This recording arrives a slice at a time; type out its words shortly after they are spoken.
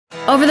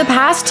Over the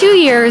past 2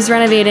 years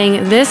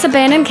renovating this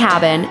abandoned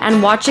cabin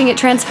and watching it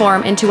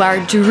transform into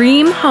our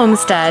dream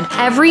homestead,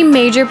 every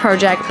major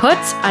project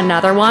puts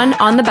another one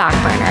on the back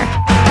burner.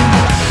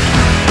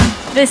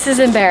 This is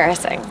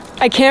embarrassing.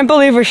 I can't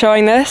believe we're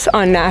showing this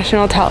on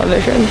national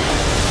television.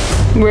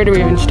 Where do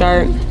we even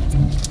start?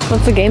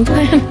 What's the game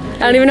plan? I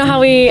don't even know how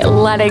we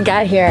let it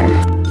get here.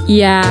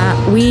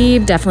 Yeah,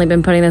 we've definitely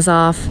been putting this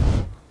off.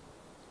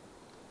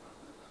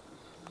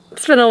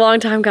 It's been a long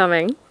time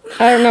coming.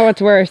 I don't know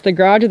what's worse, the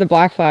garage or the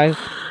black flies?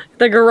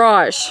 The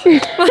garage.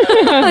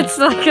 That's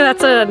not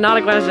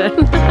a question.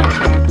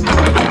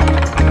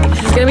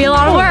 This is gonna be a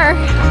lot of work.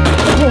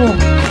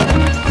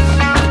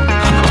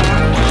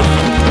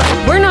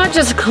 We're not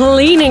just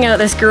cleaning out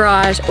this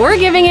garage, we're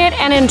giving it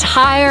an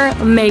entire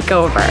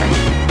makeover.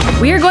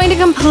 We are going to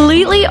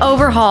completely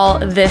overhaul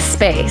this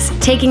space,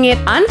 taking it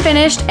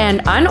unfinished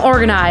and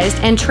unorganized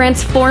and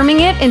transforming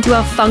it into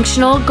a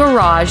functional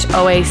garage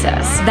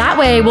oasis. That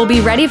way, we'll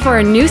be ready for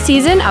a new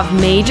season of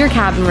major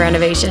cabin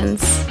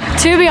renovations.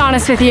 To be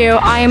honest with you,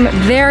 I am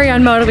very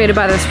unmotivated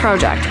by this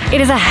project. It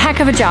is a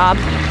heck of a job.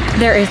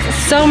 There is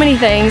so many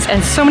things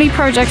and so many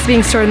projects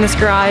being stored in this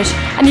garage,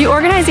 and the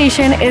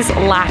organization is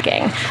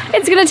lacking.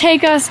 It's gonna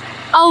take us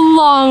a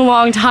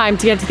long time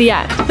to get to the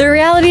end. The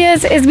reality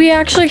is we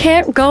actually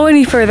can't go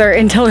any further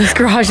until this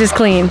garage is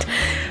cleaned,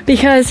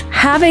 because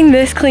having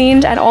this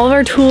cleaned and all of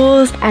our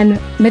tools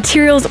and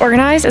materials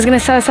organized is gonna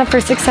set us up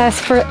for success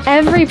for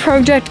every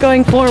project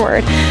going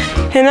forward.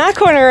 In that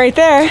corner right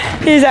there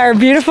is our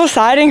beautiful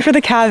siding for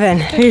the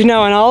cabin. We've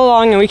known all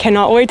along and we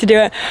cannot wait to do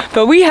it,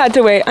 but we had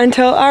to wait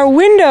until our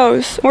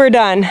windows were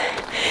done.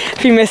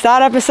 If you missed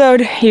that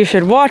episode, you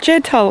should watch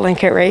it. I'll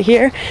link it right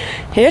here.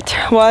 It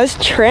was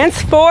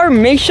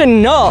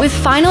transformational. With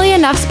finally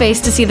enough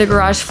space to see the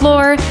garage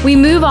floor, we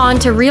move on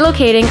to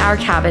relocating our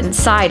cabin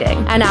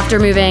siding. And after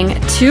moving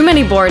too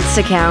many boards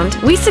to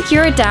count, we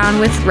secure it down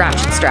with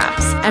ratchet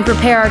straps and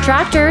prepare our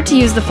tractor to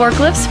use the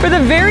forklifts for the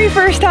very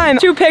first time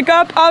to pick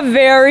up a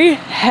very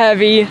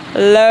heavy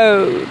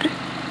load.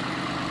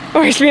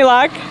 Wish me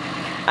luck.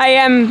 I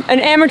am an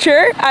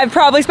amateur. I've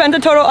probably spent a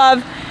total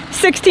of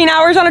 16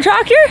 hours on a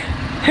tractor.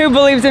 Who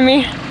believes in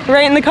me?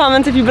 Write in the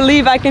comments if you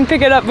believe I can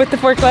pick it up with the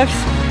forklifts.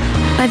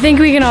 I think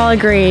we can all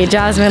agree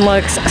Jasmine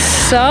looks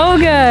so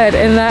good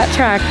in that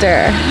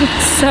tractor.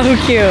 So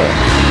cute.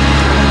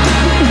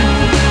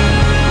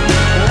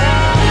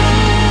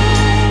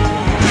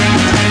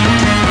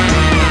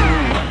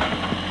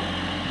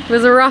 It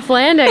was a rough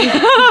landing.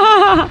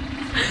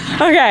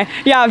 Okay,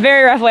 yeah,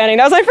 very rough landing.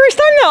 That was my first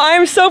time though. I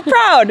am so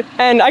proud.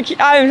 And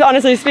I'm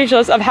honestly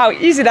speechless of how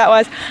easy that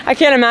was. I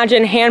can't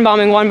imagine hand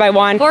bombing one by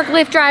one.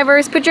 Forklift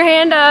drivers, put your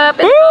hand up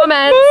in the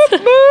comments. Boop,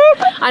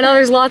 boop. I know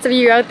there's lots of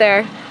you out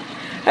there.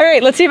 All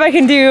right, let's see if I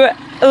can do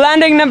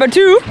landing number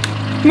 2.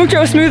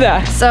 Mucho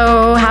smoother.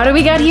 So how did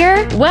we get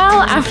here?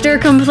 Well, after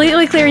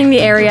completely clearing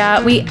the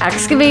area, we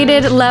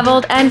excavated,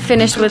 leveled, and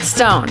finished with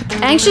stone.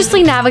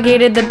 Anxiously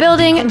navigated the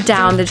building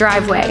down the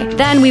driveway.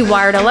 Then we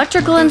wired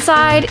electrical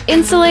inside,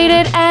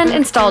 insulated, and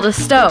installed a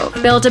stove.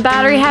 Built a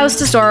battery house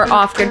to store our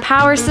off-grid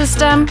power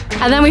system.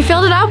 And then we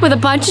filled it up with a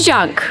bunch of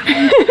junk.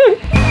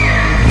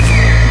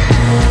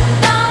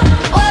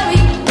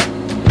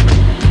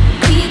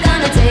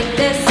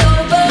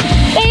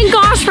 Thank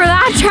gosh for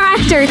that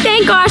tractor.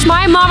 Thank gosh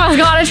my mama's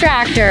got a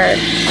tractor.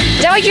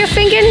 Is that what you're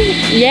thinking?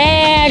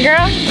 Yeah,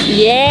 girl.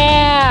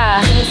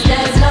 Yeah. Just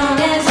as long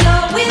as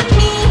you're with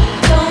me,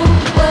 don't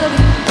worry,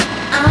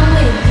 I'm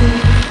with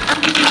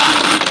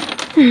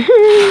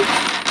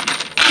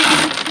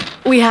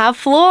you. We have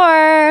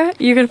floor.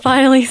 You can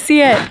finally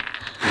see it.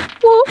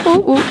 Woo, woo,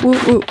 woo, woo,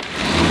 woo.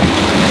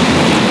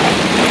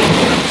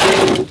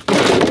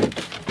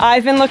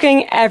 I've been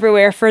looking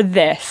everywhere for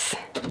this.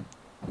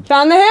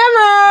 Found the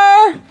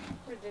hammer!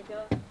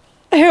 Ridiculous.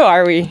 Who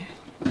are we?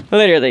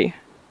 Literally.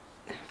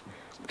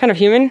 What kind of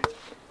human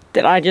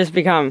did I just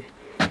become?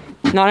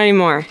 Not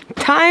anymore.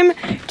 Time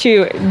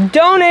to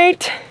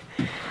donate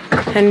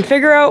and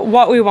figure out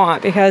what we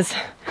want, because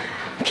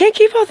we can't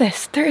keep all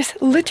this. There's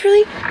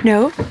literally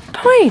no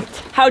point.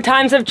 How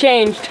times have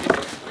changed.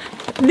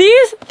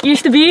 These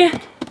used to be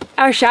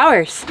our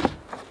showers.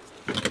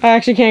 I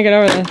actually can't get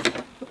over this.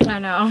 I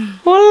know.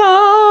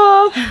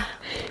 Voila!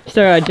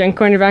 So a junk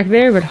corner back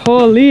there, but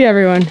holy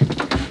everyone.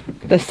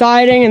 The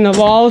siding and the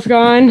walls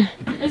gone.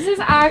 This is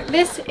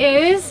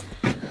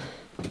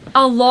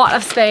a lot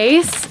of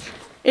space.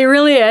 It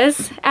really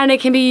is. And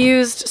it can be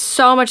used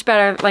so much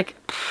better, like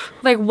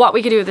what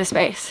we could do with this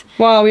space.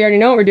 Well, we already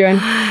know what we're doing.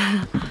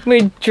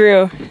 We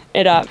drew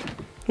it up.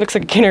 Looks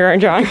like a kindergarten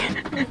drawing.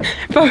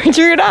 But we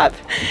drew it up.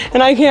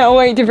 And I can't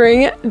wait to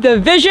bring the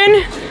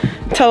vision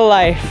to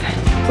life.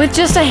 With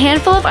just a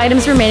handful of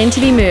items remaining to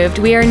be moved,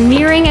 we are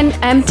nearing an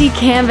empty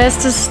canvas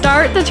to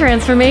start the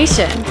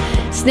transformation.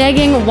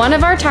 Snagging one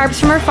of our tarps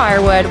from our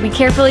firewood, we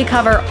carefully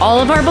cover all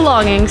of our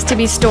belongings to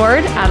be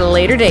stored at a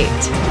later date.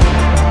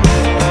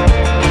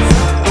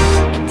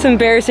 It's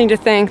embarrassing to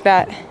think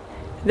that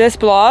this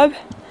blob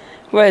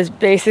was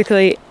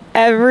basically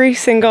every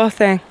single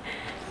thing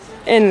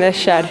in this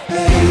shed.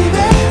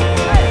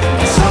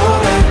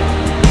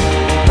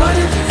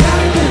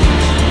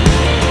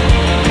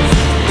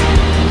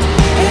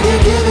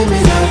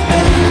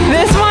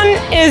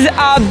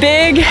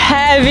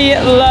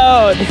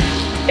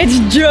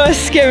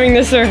 just skimming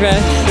the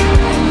surface.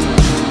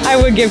 I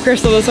would give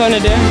Crystal this one to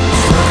do.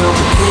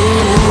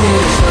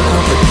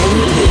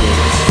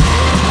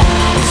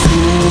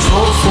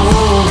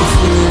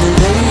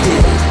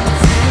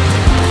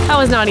 That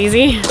was not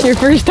easy. Your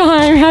first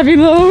time, heavy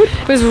load?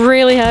 It was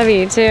really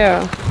heavy too.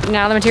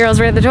 Now the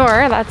material's right at the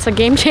door. That's a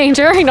game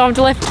changer. You don't have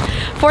to lift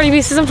 40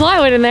 pieces of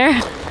plywood in there.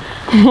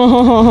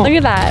 Look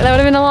at that. That would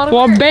have been a lot of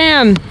Well, work.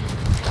 bam.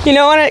 You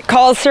know when it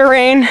calls for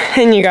rain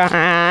and you go,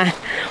 ah.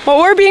 Well,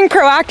 we're being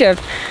proactive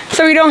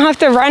so we don't have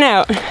to run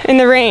out in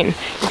the rain.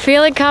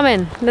 Feel it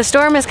coming. The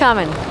storm is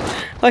coming.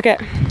 Look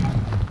at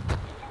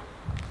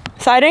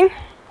siding,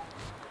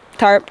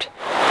 tarped.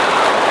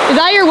 Is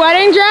that your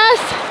wedding dress?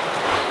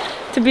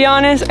 To be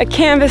honest, a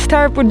canvas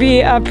tarp would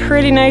be a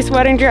pretty nice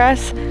wedding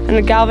dress, and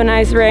a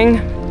galvanized ring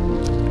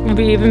would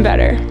be even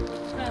better.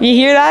 You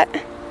hear that?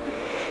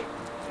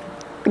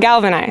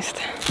 Galvanized.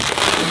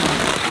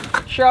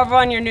 Shove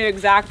on your new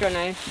X-Acto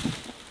knife.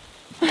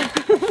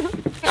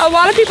 A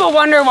lot of people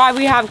wonder why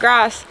we have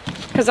grass,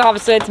 because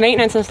obviously it's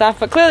maintenance and stuff,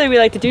 but clearly we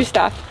like to do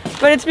stuff.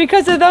 But it's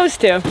because of those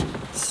two.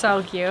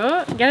 So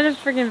cute. Get a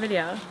freaking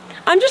video.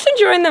 I'm just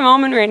enjoying the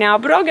moment right now,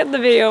 but I'll get the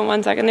video in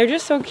 1 second. They're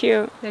just so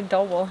cute. They're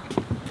adorable.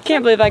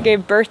 Can't believe I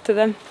gave birth to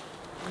them.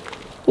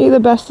 Are you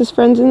the bestest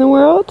friends in the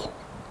world?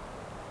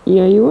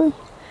 Yeah, you are.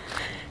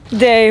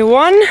 Day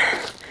 1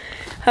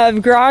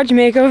 of garage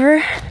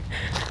makeover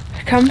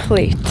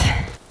complete.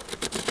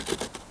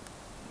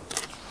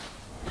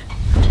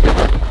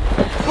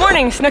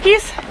 Morning,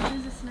 Snookies.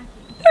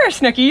 You're a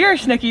Snookie, you're a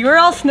Snookie. We're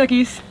all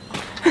Snookies.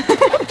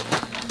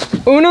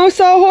 Uno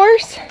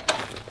sawhorse?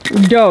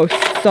 Dos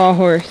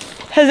sawhorse.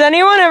 Has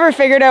anyone ever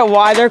figured out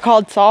why they're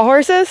called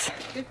sawhorses?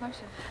 Good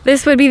question.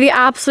 This would be the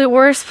absolute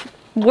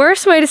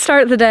worst way to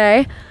start the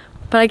day,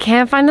 but I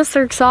can't find the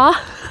circ saw. I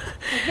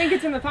think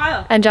it's in the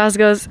pile. And Jazz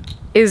goes,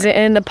 is it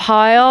in the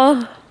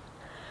pile?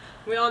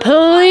 We all know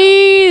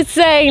Please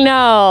say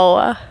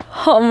no.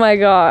 Oh my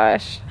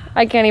gosh.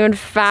 I can't even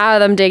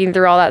fathom digging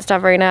through all that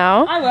stuff right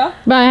now. I will.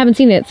 But I haven't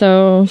seen it,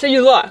 so... So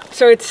you look.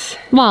 So it's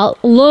Well,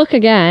 look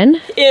again.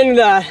 in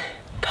the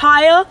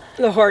pile,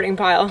 the hoarding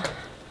pile.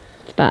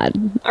 It's bad.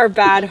 Our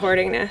bad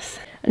hoardingness.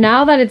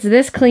 Now that it's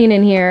this clean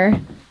in here,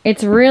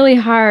 it's really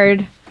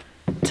hard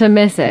to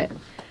miss it.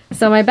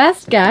 So my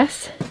best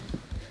guess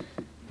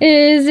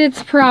is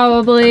it's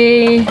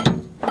probably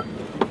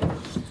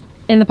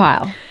in the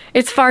pile.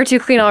 It's far too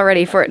clean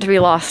already for it to be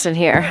lost in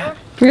here.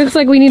 It looks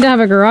like we need to have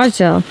a garage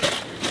sale.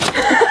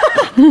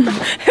 Who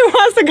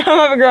wants to come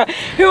have a garage?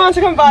 Who wants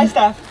to come buy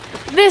stuff?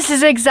 This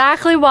is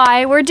exactly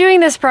why we're doing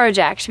this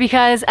project,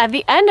 because at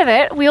the end of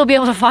it, we'll be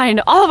able to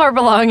find all of our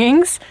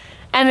belongings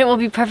and it will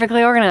be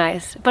perfectly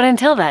organized. But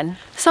until then,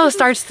 so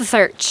starts the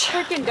search.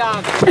 Freaking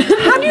dog.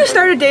 How do you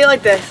start a day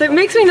like this? It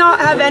makes me not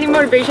have any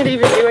motivation to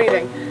even do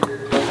anything.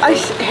 I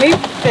hate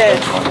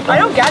this. I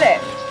don't get it.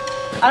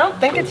 I don't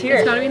think it's here.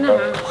 It's gotta be in the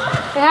house.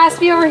 It has to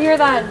be over here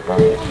then.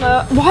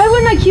 Why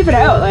wouldn't I keep it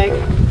out? Like,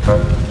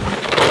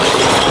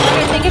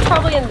 I think it's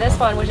probably in this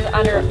one, which is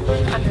under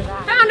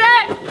that. found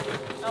it!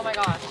 Oh my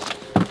gosh.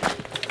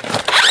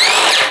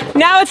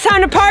 Now it's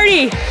time to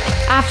party.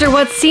 After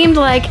what seemed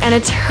like an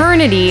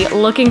eternity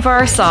looking for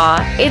our saw,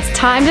 it's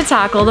time to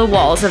tackle the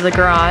walls of the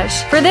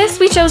garage. For this,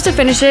 we chose to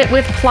finish it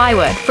with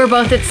plywood for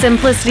both its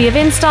simplicity of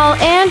install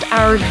and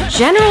our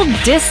general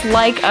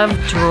dislike of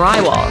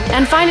drywall,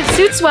 and find it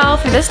suits well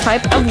for this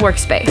type of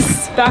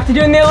workspace. Back to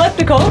doing the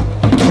elliptical.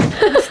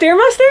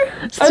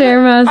 Stairmaster?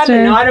 Stairmaster. I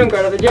don't know, I don't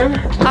go to the gym.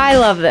 I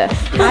love this.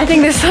 I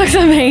think this looks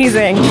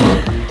amazing.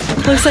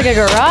 Looks like a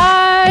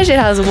garage, it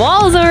has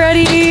walls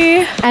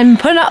already, and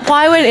putting up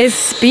plywood is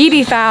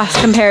speedy fast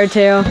compared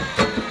to,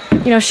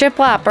 you know,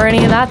 shiplap or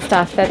any of that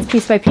stuff that's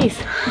piece by piece.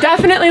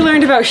 Definitely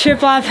learned about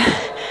shiplap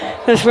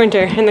this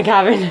winter in the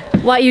cabin.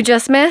 What you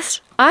just missed?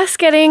 Us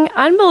getting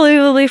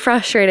unbelievably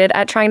frustrated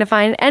at trying to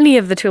find any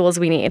of the tools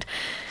we need.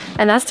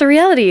 And that's the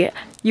reality.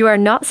 You are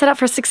not set up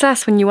for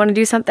success when you want to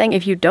do something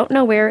if you don't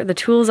know where the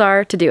tools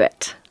are to do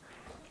it.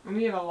 And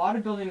we have a lot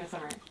of building this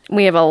summer.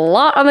 We have a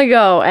lot on the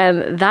go,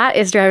 and that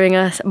is driving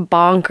us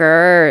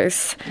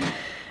bonkers.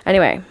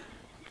 Anyway,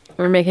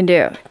 we're making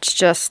do. It's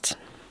just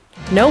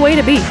no way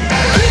to be.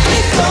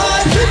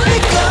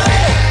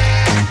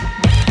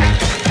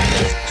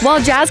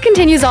 While Jazz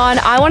continues on,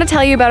 I want to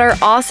tell you about our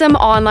awesome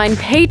online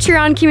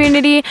Patreon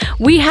community.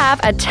 We have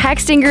a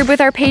texting group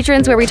with our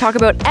patrons where we talk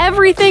about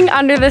everything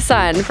under the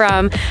sun,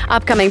 from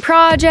upcoming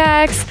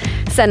projects,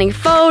 sending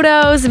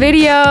photos,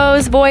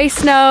 videos,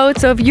 voice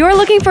notes. So if you're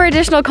looking for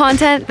additional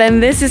content, then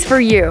this is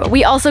for you.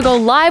 We also go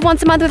live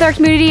once a month with our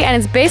community, and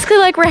it's basically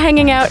like we're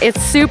hanging out.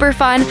 It's super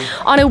fun.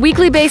 On a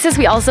weekly basis,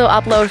 we also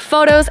upload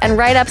photos and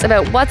write-ups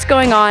about what's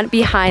going on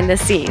behind the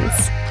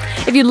scenes.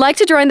 If you'd like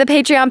to join the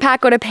Patreon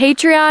pack, go to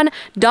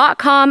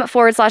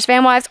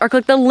patreon.com/Vanwives or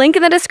click the link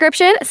in the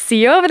description.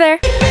 See you over there.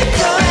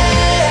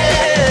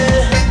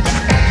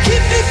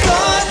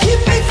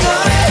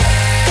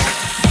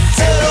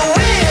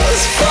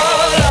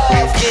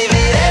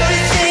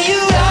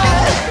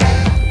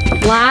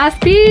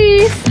 Last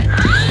piece.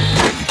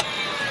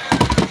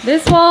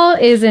 This wall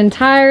is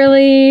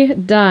entirely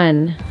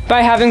done.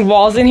 By having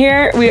walls in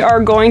here, we are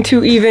going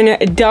to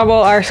even double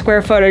our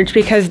square footage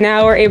because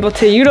now we're able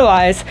to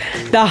utilize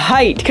the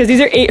height, because these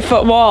are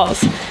 8-foot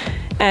walls,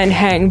 and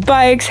hang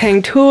bikes,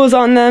 hang tools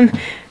on them,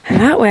 and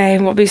that way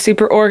we'll be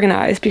super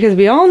organized, because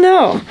we all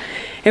know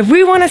if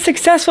we want a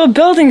successful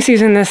building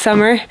season this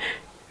summer,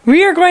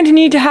 we are going to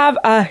need to have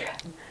a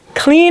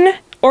clean,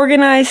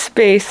 organized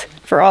space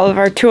for all of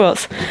our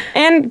tools.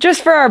 And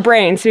just for our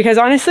brains, because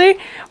honestly,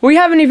 we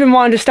haven't even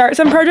wanted to start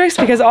some projects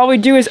because all we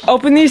do is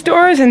open these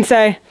doors and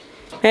say,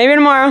 maybe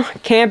tomorrow,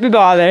 can't be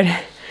bothered.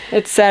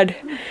 It said,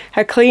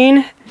 a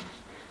clean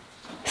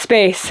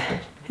space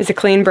is a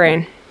clean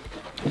brain.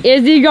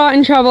 Izzy got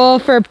in trouble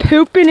for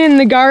pooping in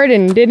the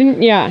garden,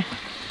 didn't ya?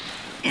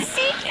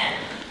 Izzy.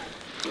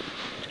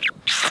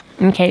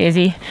 Okay,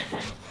 Izzy.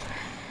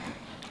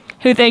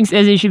 Who thinks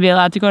Izzy should be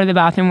allowed to go to the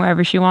bathroom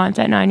wherever she wants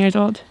at 9 years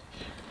old?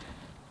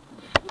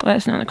 Let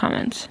us know in the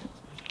comments.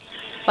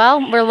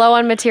 Well, we're low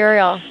on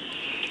material.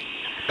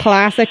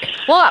 Classic.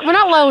 Well, we're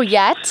not low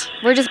yet.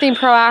 We're just being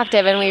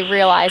proactive and we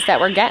realize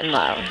that we're getting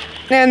low.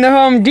 And the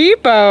Home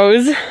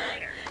Depot's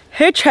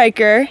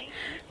hitchhiker,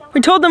 we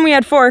told them we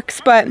had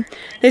forks, but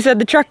they said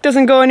the truck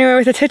doesn't go anywhere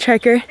with its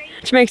hitchhiker,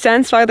 which makes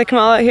sense. Why they come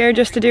all out here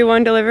just to do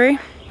one delivery?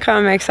 Kind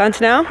of makes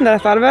sense now that I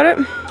thought about it.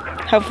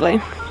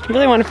 Hopefully. I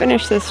really want to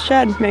finish this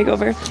shed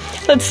makeover.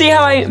 Let's see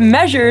how I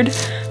measured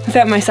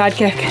without my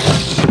sidekick.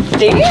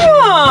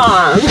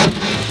 Damn!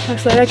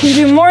 Looks like I can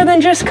do more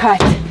than just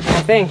cut,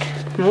 I think.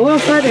 I'm a little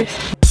flutters.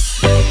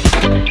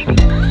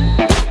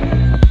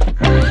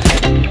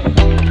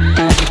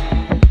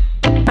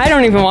 I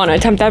don't even want to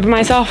attempt that by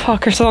myself while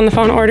Crystal's on the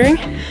phone ordering.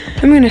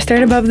 I'm gonna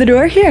start above the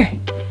door here.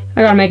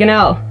 I gotta make an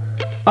L.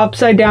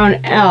 Upside down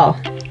L.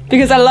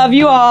 Because I love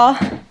you all.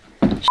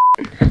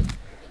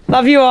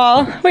 Love you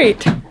all.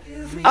 Wait.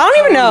 I don't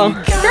even know.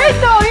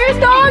 Crystal, you're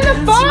still on the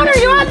phone or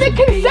you at the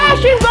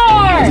concession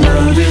bar?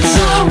 Love is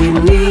all we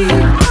need.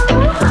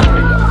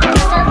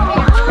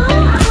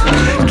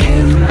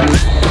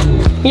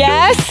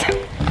 Yes?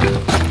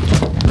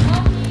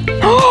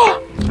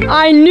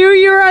 I knew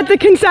you were at the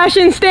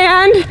concession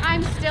stand.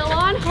 I'm still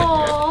on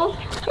hold.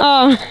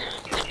 Oh,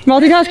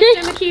 multitasking?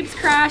 System keeps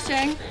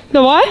crashing.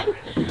 The what?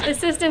 The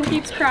system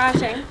keeps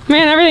crashing.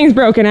 Man, everything's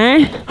broken,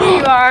 eh?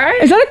 You are?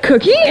 Is that a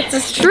cookie? It's a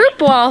stroop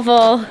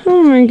waffle.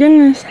 Oh my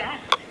goodness.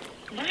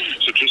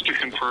 So just to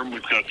confirm,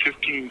 we've got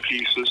 15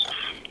 pieces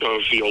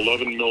of the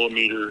 11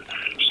 millimeter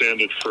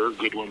sanded fir,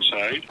 good one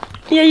side.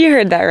 Yeah, you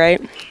heard that right.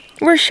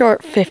 We're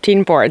short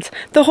 15 boards.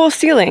 The whole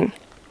ceiling.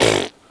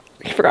 I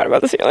forgot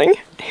about the ceiling.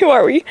 Who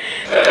are we?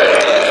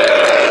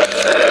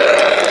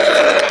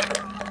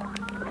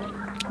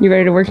 You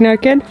ready to work now,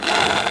 kid?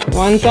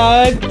 One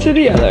side to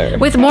the other.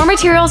 With more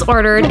materials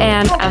ordered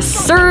and a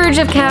surge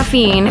of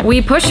caffeine,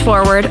 we push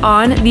forward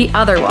on the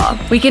other wall.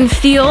 We can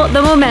feel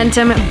the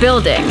momentum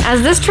building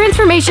as this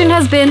transformation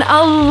has been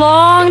a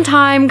long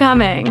time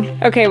coming.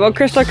 Okay, well,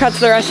 Crystal cuts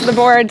the rest of the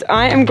boards.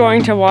 I am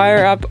going to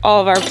wire up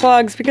all of our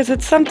plugs because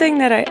it's something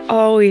that I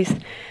always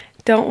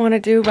don't want to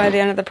do by the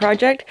end of the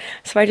project.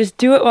 So I just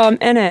do it while I'm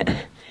in it.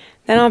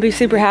 Then I'll be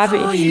super happy.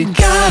 Oh, you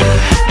gotta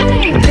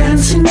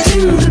dancing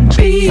to the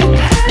beat.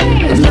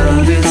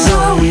 Love is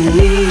all we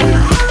need.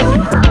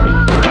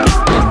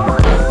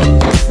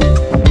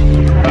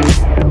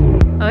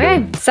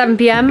 Okay, 7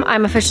 p.m.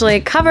 I'm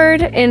officially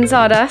covered in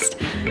sawdust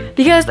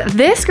because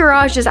this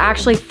garage is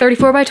actually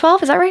 34 by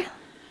 12. Is that right?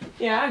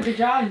 Yeah, good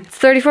job. It's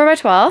 34 by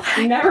 12.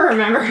 You never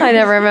remember. I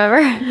never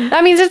remember.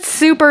 That means it's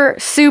super,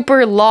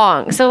 super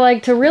long. So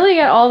like to really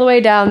get all the way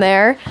down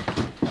there,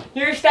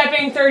 You're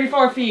stepping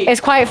 34 feet.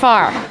 it's quite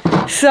far.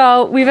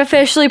 So we've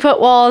officially put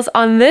walls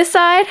on this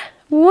side,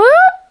 whoop,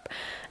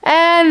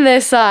 and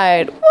this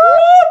side,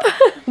 whoop.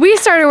 We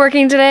started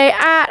working today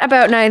at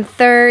about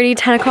 9:30,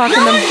 10 o'clock in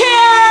the morning.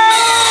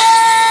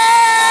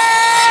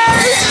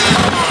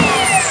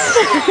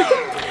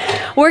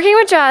 Working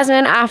with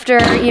Jasmine after,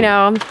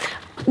 9-10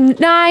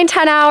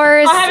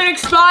 hours I have an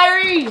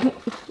expiry.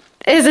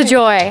 is a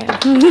joy.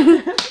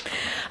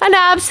 An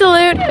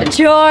absolute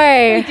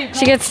joy.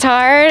 She gets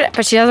tired,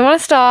 but she doesn't want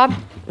to stop.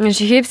 And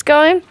she keeps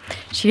going.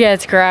 She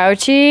gets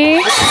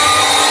grouchy.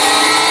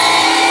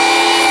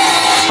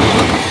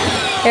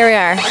 Here we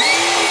are.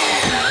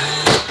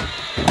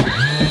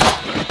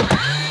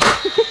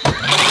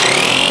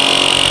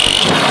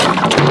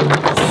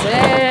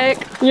 Sick.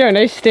 You have a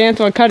nice stance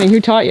while cutting.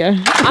 Who taught you?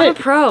 I'm a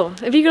pro.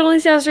 If you could only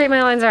see how straight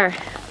my lines are.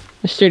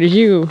 As straight as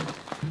you.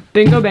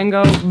 Bingo,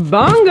 bango,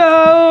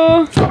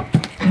 bongo.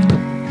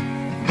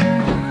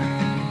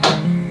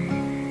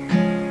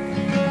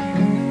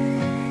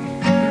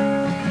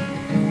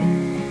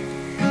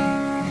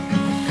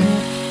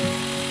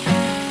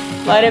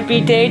 Let it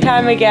be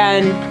daytime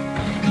again.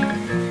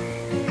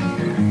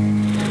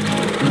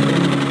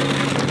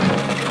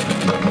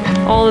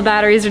 All the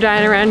batteries are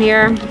dying around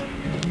here.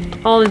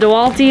 All the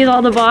DeWalties,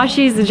 all the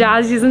Boschies, the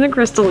Jazzies, and the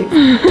Crystalies.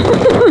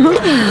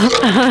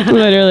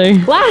 Literally.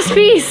 Last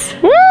piece.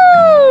 Woo!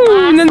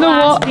 And then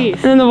last piece.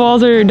 and then the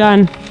walls are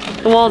done.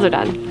 The walls are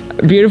done.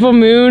 A beautiful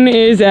moon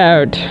is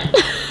out.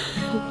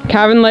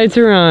 Cabin lights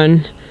are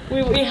on.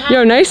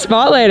 Yo, nice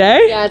spotlight,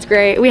 eh? Yeah, it's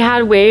great. We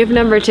had wave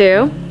number 2,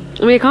 and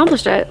we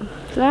accomplished it.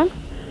 So,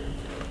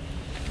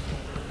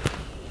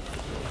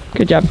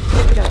 good job.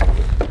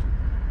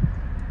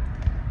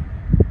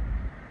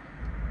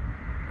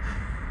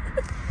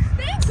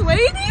 Thanks,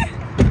 lady.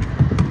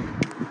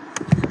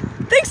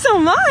 Thanks so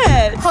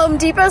much. Home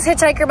Depot's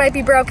hitchhiker might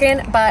be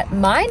broken, but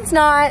mine's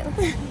not.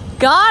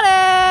 Got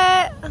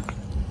it.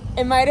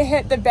 It might have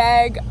hit the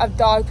bag of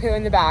dog poo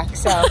in the back,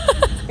 so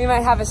we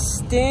might have a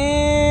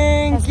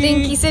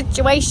stinky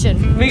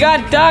situation. We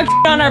got dog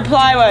on our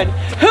plywood.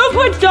 Who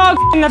puts dog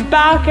in the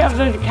back of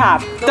the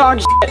cab? Dog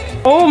shit.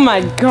 Oh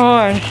my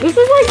gosh. This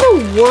is like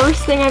the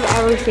worst thing I've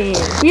ever seen.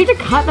 We have to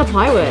cut the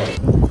plywood.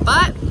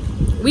 But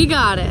we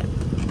got it.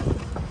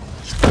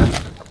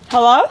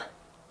 Hello?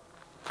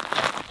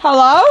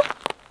 Hello?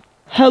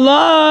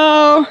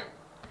 Hello?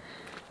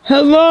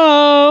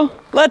 Hello?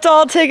 Let's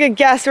all take a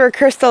guess where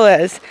Crystal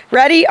is.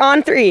 Ready?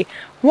 On 3.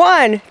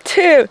 1,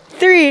 2,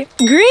 3.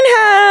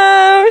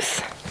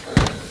 Greenhouse!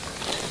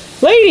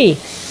 Lady!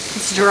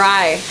 It's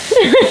dry.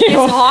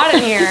 It's hot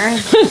in here.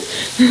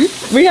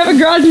 We have a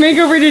garage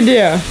makeover to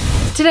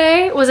do.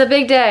 Today was a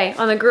big day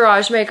on the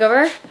garage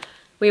makeover.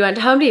 We went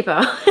to Home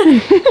Depot.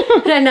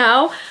 And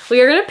now we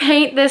are gonna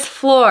paint this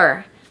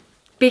floor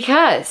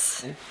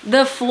because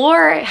the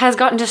floor has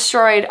gotten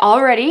destroyed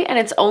already and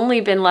it's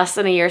only been less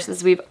than a year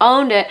since we've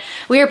owned it.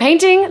 We are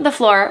painting the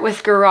floor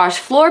with garage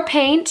floor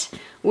paint,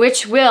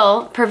 which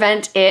will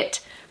prevent it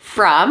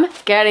from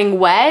getting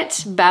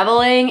wet,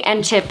 beveling,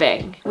 and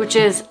chipping, which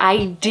is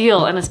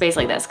ideal in a space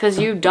like this because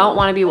you don't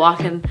want to be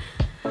walking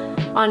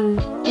on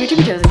your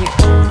tippy toes in here.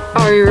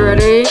 Are you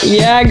ready?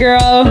 Yeah,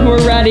 girl,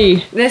 we're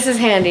ready. This is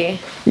handy.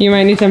 You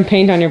might need some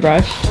paint on your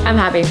brush. I'm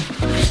happy.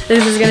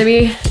 This is gonna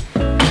be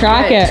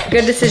Crack good. it.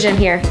 Good decision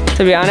here.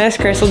 To be honest,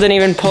 Crystal didn't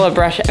even pull a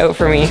brush out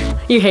for me.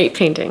 You hate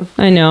painting.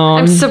 I know.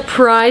 I'm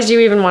surprised you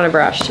even want a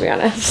brush, to be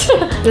honest.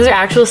 Is there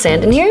actual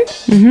sand in here?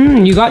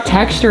 You got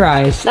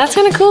texturized. That's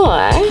kind of cool,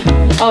 eh?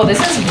 Oh, this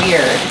is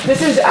weird.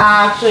 This is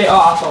actually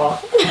awful.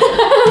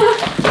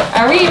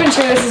 Are we even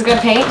sure this is good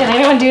paint? Did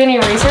anyone do any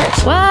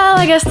research? Well,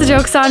 I guess the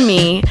joke's on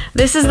me.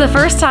 This is the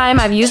first time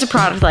I've used a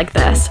product like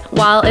this.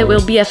 While it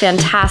will be a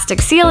fantastic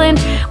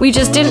sealant, we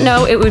just didn't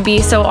know it would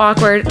be so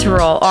awkward to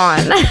roll on.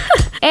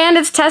 And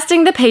it's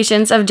testing the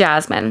patience of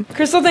Jasmine.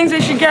 Crystal thinks I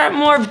should get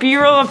more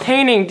B-roll of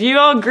painting. Do you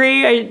all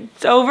agree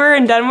it's over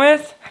and done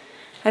with?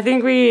 I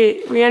think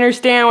we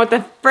understand what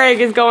the frig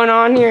is going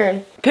on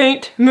here.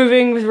 Paint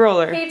moving with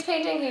roller. Hates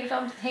painting,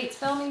 hates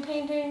filming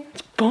painting.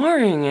 It's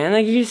boring, man.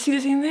 Like, you just see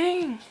the same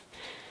thing.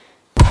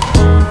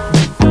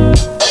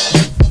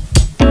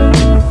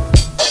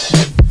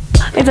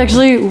 It's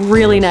actually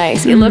really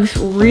nice. It looks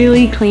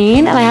really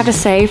clean, and I have to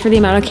say, for the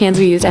amount of cans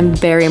we used, I'm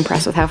very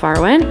impressed with how far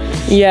it went.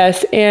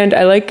 Yes, and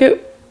I like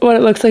it what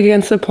it looks like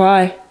against the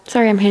ply.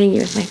 Sorry, I'm hitting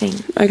you with my thing.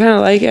 I kind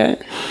of like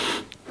it.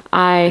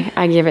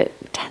 I give it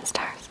 10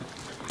 stars.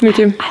 Me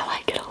too. I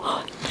like it a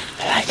lot.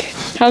 I like it.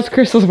 How's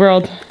Crystal's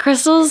world?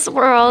 Crystal's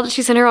world,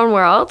 she's in her own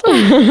world.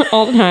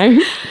 All the time.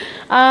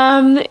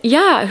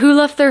 Yeah, who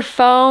left their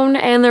phone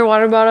and their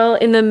water bottle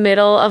in the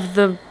middle of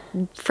the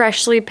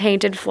freshly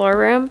painted floor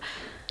room?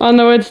 On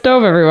the wood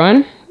stove,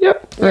 everyone.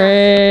 Yep,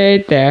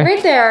 right there.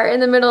 Right there in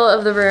the middle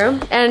of the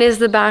room. And is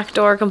the back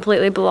door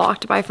completely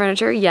blocked by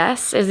furniture?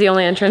 Yes. Is the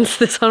only entrance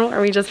this one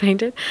where we just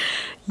painted?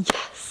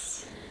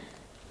 Yes.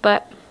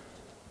 But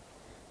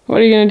What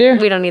are you gonna do?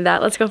 we don't need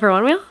that. Let's go for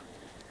one wheel.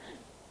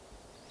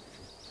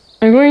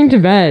 I'm going to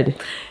bed.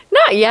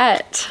 Not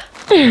yet.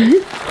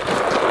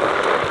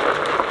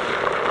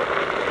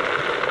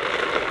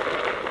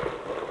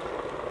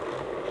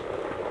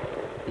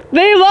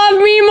 They love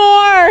me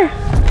more!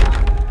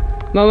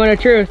 Moment of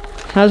truth.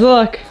 How's it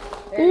look?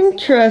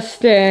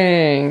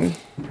 Interesting.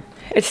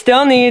 It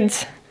still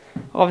needs,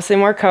 obviously,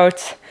 more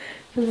coats.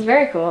 This is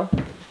very cool.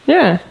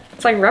 Yeah.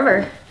 It's like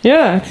rubber.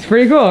 Yeah, it's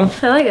pretty cool.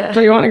 I like it. That's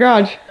what you want in a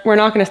garage. We're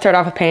not going to start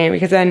off with painting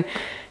because then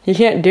you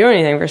can't do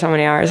anything for so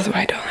many hours. That's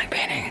why I don't like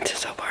painting. It's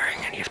just so boring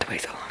and you have to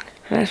wait so long.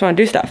 And I just want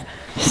to do stuff.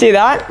 See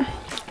that?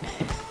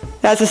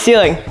 That's the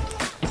ceiling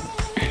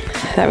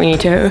that we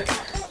need to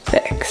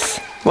fix.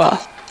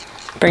 Well,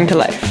 bring to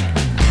life.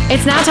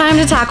 It's now time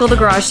to tackle the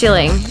garage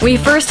ceiling. We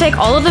first take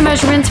all of the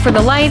measurements for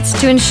the lights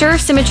to ensure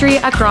symmetry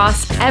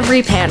across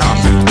every panel.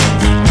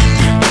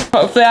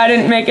 Hopefully I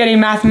didn't make any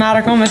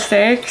mathematical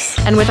mistakes.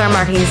 And with our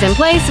markings in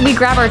place, we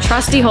grab our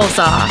trusty hole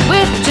saw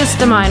with just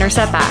a minor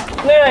setback.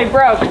 Literally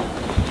broke.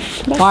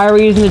 Why are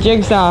we using the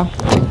jigsaw?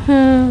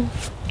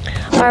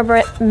 Our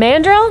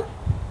mandrel?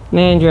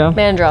 Mandrill.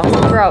 Mandrel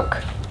broke.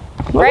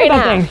 Look Right at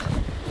that now. thing.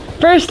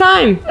 First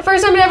time. The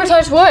first time it ever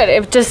touched wood,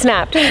 it just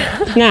snapped.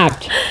 It's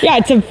Snapped. Yeah,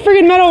 it's a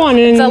friggin' metal one.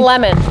 And a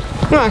lemon.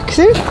 look,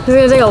 see? It's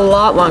gonna take a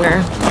lot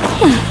longer.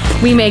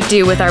 We make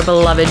do with our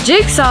beloved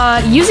jigsaw,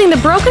 using the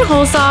broken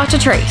hole saw to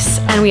trace,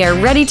 and we are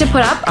ready to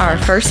put up our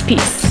first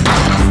piece.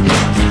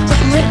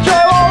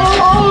 Try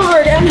all over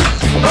again.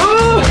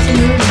 Oh.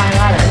 Move my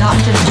ladder, not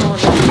just hold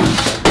it.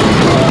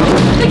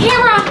 The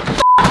camera!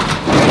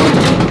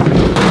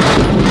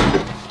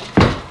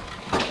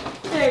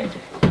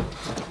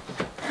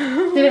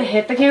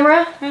 hit the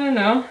camera? I don't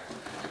know.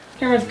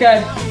 Camera's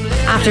good.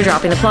 After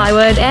dropping the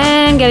plywood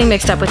and getting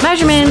mixed up with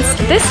measurements,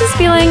 this is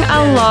feeling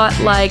a lot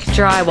like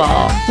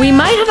drywall. We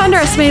might have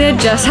underestimated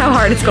just how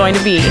hard it's going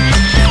to be.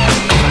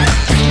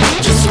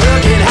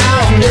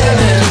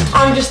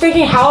 I'm just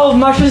thinking how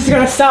much this is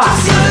gonna suck.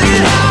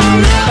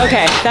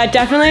 Okay, that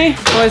definitely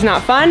was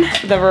not fun.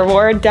 The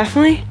reward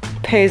definitely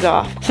pays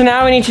off. So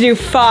now we need to do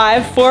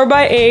 5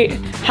 4x8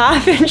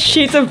 half-inch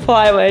sheets of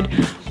plywood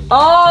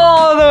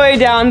all the way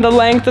down the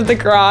length of the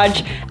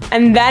garage,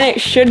 and then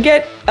it should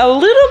get a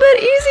little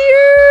bit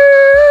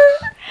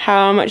easier.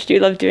 How much do you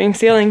love doing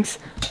ceilings?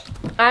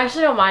 I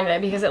actually don't mind it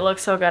because it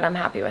looks so good. I'm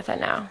happy with it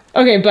now.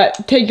 Okay,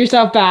 but take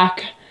yourself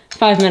back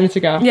 5 minutes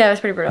ago. Yeah, it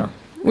was pretty brutal.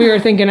 We were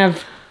thinking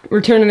of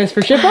returning this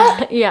for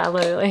ship-off. Yeah,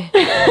 literally.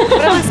 But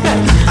it looks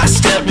good. I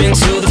stepped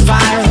into the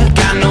fire,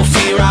 got no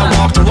fear, I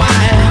walked the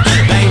wire.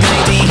 Bang,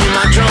 bang, beat in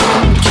my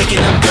drum,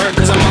 kicking up dirt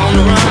cause I'm on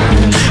the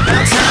run.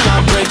 Now time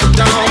I break the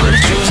dawn,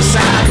 choose a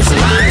side cause the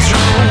line is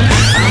drawn.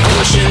 I'm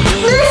pushing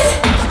through. This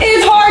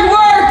is hard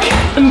work!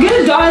 I'm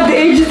gonna die at the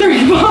age of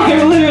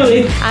 35,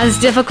 literally. As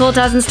difficult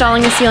as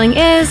installing a ceiling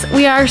is,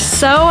 we are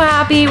so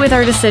happy with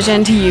our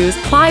decision to use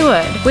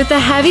plywood. With the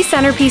heavy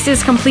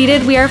centerpieces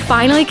completed, we are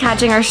finally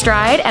catching our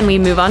stride and we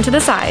move on to the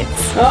sides.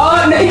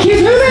 Oh, no, it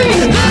keeps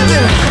moving!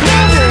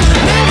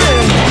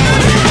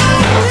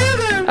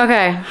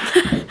 Okay.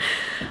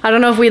 I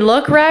don't know if we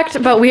look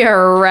wrecked, but we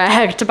are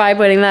wrecked by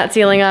putting that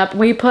ceiling up.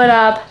 We put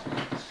up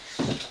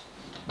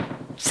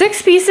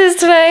 6 pieces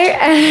today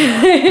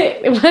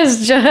and it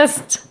was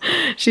just,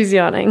 she's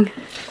yawning.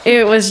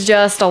 It was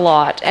just a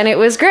lot and it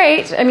was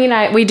great. I mean,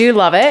 we do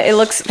love it. It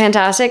looks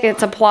fantastic.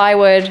 It's a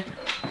plywood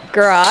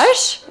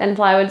garage and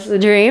plywood's the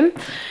dream.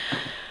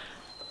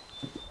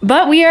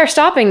 But we are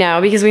stopping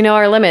now because we know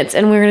our limits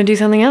and we're gonna do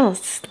something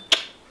else.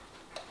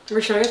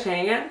 We're showing us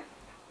painting it?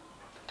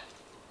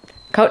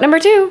 Coat number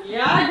 2.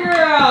 Yeah,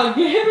 girl,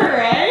 give her,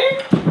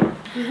 eh?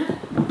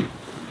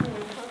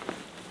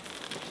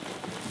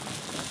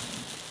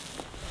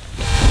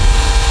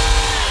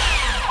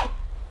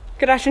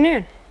 Good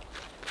afternoon.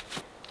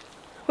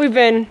 We've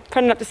been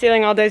putting up the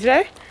ceiling all day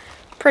today.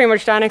 Pretty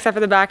much done except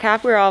for the back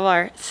half where all of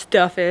our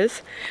stuff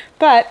is.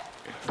 But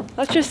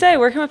let's just say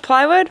working with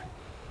plywood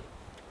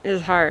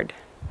is hard.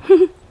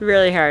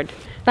 Really hard.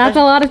 That's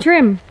a lot of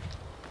trim.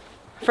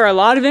 For a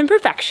lot of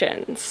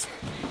imperfections.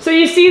 So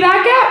you see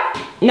that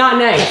gap? Not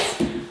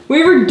nice.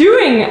 We were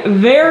doing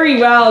very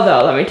well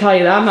though, let me tell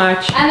you that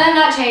much. And then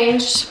that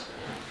changed,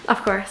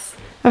 of course.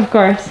 Of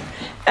course.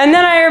 And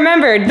then I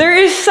remembered there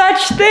is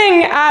such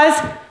thing as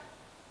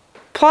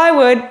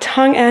plywood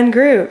tongue and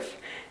groove.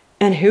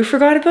 And who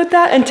forgot about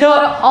that until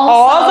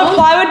all the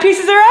plywood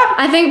pieces are up?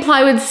 I think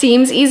plywood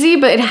seems easy,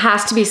 but it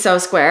has to be so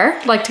square,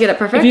 like to get it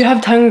perfect. If you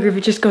have tongue and groove,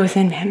 it just goes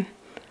in, man.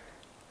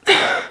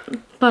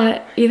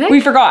 But you think?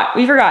 We forgot.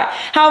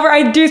 However,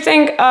 I do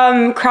think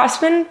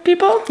craftsman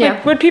people,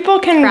 like wood people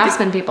can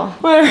Craftsman people.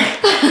 Whatever.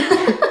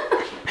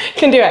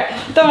 Can do it.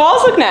 The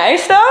walls look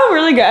nice though,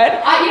 really good. You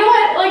know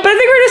what? Like, but I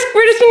think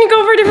we're just gonna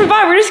go for a different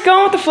vibe. We're just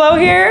going with the flow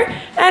here,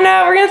 and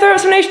we're gonna throw out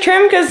some nice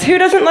trim because who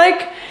doesn't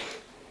like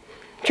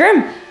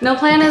trim? no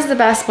plan is the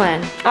best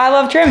plan. I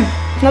love trim.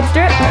 Let's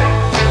do it.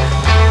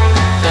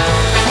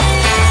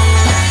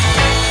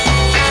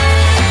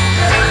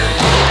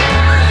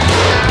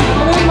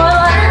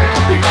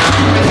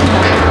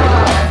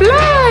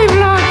 Fly,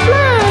 vlog,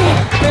 fly.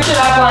 Good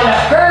job, lined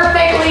up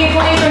perfectly.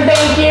 Please and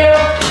thank you.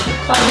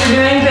 Like you're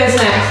doing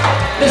business.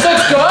 This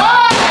looks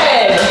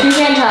good. You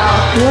can tell.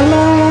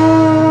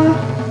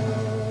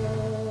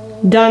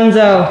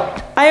 Dunzo.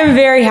 I am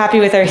very happy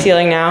with our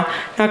ceiling now.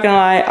 Not gonna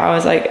lie, I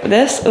was like,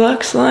 this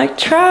looks like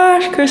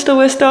trash, Crystal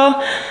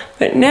Whistle.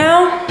 But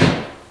now,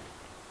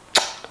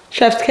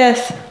 chef's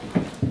kiss.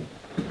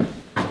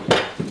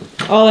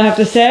 All I have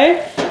to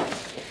say,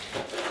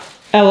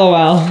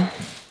 LOL.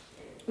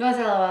 What's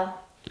LOL?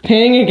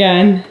 Painting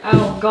again.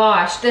 Oh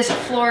gosh, this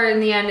floor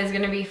in the end is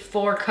gonna be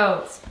 4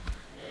 coats.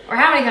 Or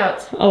how many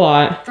coats? A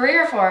lot. 3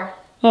 or 4?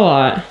 A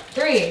lot.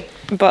 3.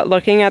 But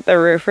looking at the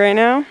roof right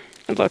now,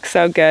 it looks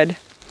so good.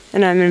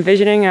 And I'm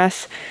envisioning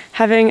us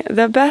having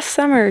the best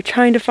summer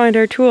trying to find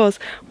our tools,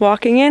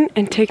 walking in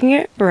and taking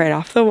it right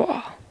off the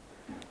wall.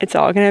 It's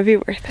all gonna be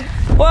worth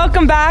it.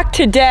 Welcome back.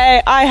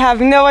 Today I have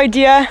no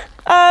idea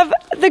of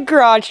the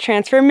garage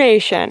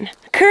transformation.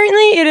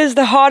 Currently it is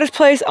the hottest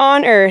place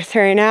on earth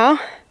right now.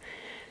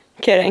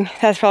 Kidding,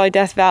 that's probably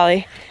Death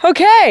Valley.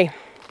 Okay,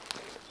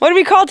 what do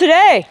we call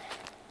today?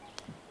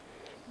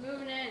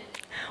 Moving in.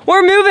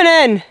 We're moving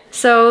in.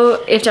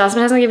 So if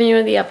Jasmine hasn't given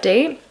you the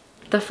update,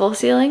 the full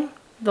ceiling,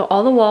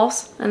 all the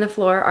walls and the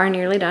floor are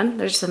nearly done.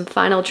 There's some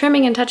final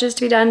trimming and touches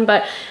to be done,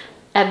 but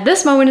at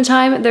this moment in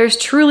time, there's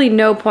truly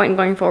no point in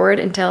going forward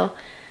until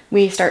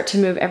we start to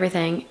move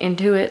everything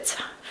into its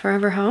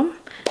forever home.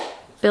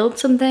 Build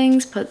some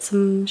things, put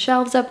some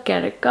shelves up,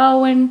 get it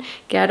going,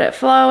 get it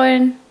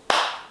flowing.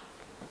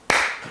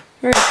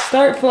 We're gonna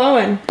start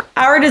flowing.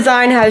 Our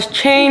design has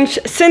changed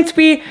since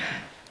we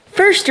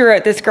first drew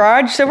out this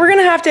garage, so we're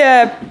gonna have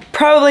to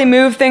probably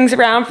move things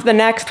around for the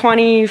next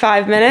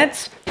 25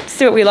 minutes.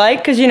 see what we like,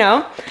 because you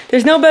know,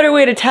 there's no better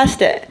way to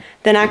test it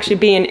than actually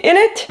being in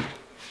it.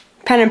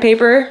 Pen and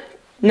paper,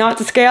 not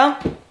to scale,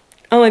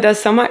 only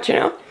does so much, you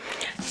know.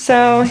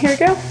 So here we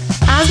go.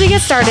 As we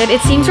get started,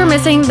 it seems we're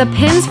missing the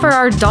pins for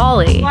our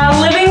dolly. While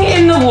living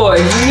in the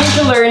woods, you need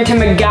to learn to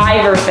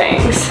MacGyver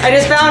things. I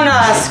just found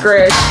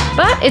screws.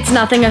 But it's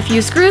nothing a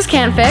few screws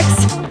can't fix.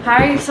 How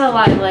are you so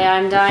lively?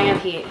 I'm dying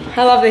of heat.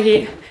 I love the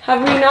heat.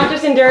 Have we not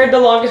just endured the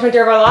longest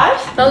winter of our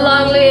lives? The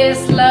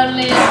loneliest,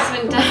 loneliest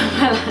winter of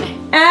my life.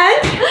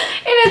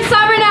 And it's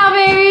summer now,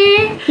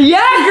 baby.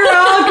 yeah,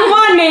 girl, come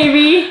on,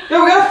 Navy.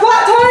 No, we got a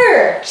flat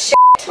tire. Shit.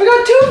 We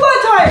got 2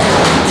 flat tires.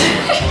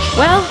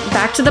 Well,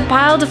 back to the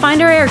pile to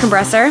find our air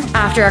compressor.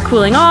 After our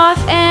cooling off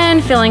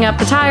and filling up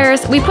the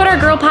tires, we put our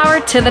girl power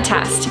to the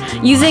test,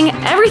 using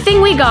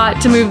everything we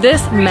got to move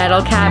this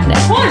metal cabinet.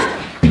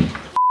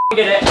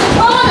 Get it.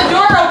 Oh, the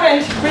door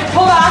opened.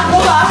 Pull back,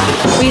 pull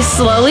back. We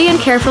slowly and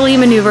carefully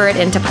maneuver it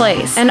into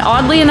place. And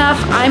oddly enough,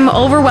 I'm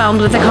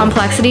overwhelmed with the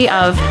complexity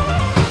of,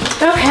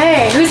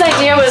 okay, whose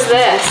idea was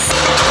this?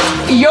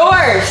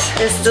 Yours.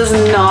 This does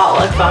not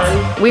look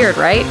fun. Weird,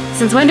 right?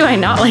 Since when do I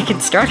not like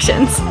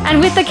instructions? And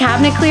with the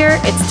cabinet clear,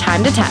 it's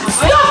time to test.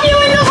 Stop you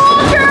in the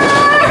locker!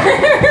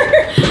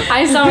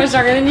 I'm so much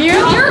stronger than you.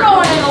 You're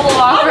going in the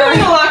locker. I'm going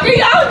in the locker.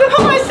 I was gonna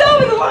put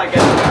myself in the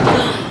locker.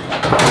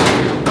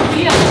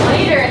 Meet us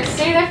later and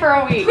stay there for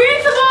a week.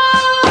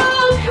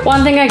 Principal!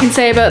 One thing I can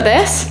say about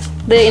this,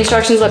 the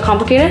instructions look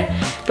complicated,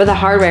 but the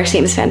hardware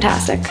seems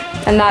fantastic.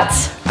 And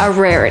that's a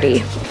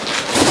rarity.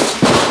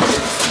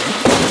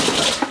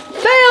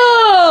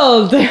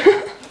 Failed!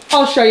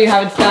 I'll show you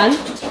how it's done.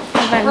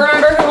 Okay.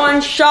 Remember who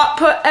won shot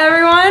put,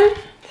 everyone?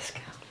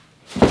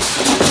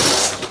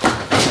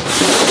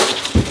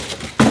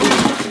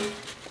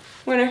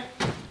 Winner.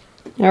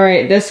 All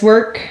right, this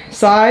work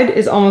side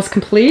is almost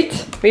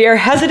complete. We are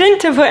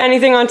hesitant to put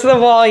anything onto the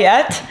wall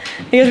yet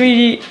because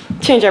we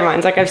changed our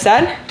minds, like I've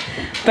said.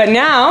 But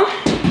now,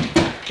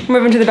 we're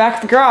moving to the back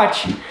of the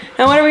garage.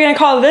 And what are we gonna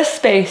call this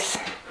space?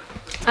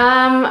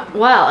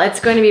 Well, it's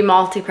going to be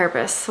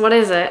multi-purpose. What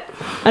is it?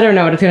 I don't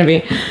know what it's gonna be.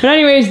 But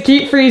anyways,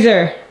 deep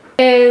freezer.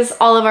 Is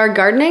all of our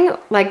gardening,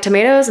 like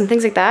tomatoes and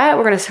things like that,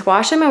 we're gonna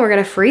squash them and we're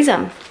gonna freeze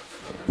them.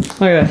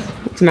 Look at this,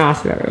 it's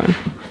massive, everyone.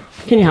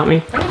 Can you help me? I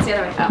think it's the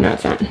other way. Oh. No,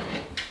 it's not.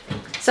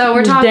 So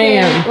we're talking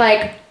Damn.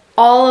 like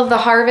all of the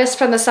harvest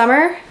from the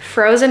summer,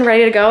 frozen,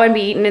 ready to go and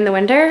be eaten in the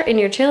winter, in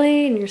your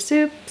chili, in your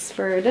soups,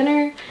 for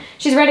dinner.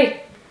 She's ready.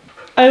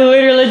 I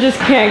literally just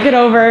can't get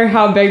over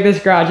how big this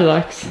garage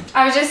looks.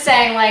 I was just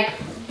saying, like,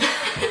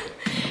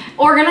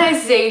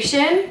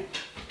 organization,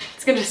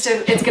 it's gonna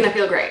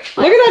feel great.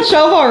 Look at that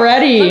shelf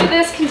already. Look at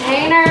this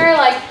container,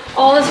 like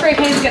all the spray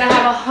paint is gonna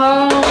have a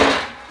home,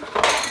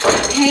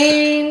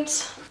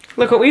 paint.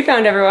 Look what we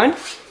found, everyone.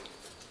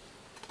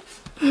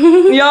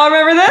 Y'all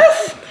remember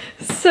this?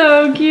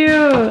 So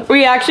cute.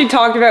 We actually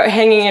talked about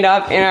hanging it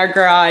up in our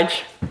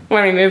garage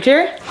when we moved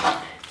here.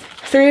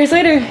 3 years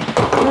later,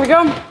 here we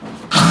go.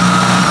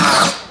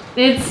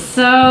 It's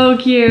so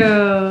cute.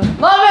 Love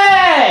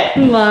it!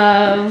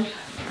 Love.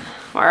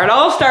 Where it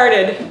all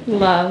started.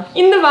 Love.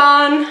 In the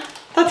van.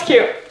 That's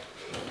cute.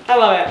 I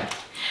love it.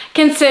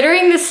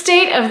 Considering the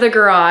state of the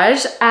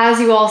garage, as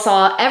you all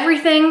saw,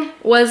 everything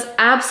was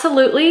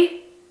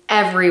absolutely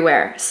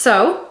everywhere.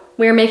 So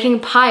we're making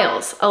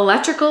piles,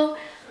 electrical,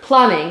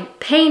 plumbing,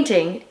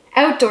 painting,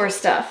 outdoor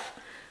stuff,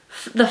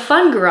 the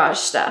fun garage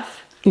stuff.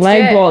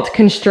 Leg bolt,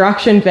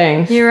 construction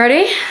things. You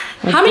ready?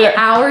 How many do it.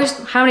 hours do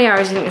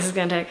you think this is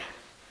gonna take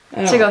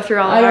to go through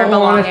all of our belongings? I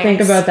don't want to think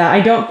about that.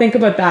 I don't think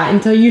about that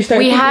until you start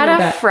thinking about that.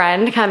 We had a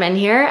friend come in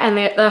here and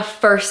the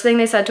first thing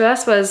they said to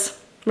us was,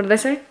 what did they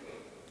say?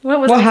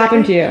 What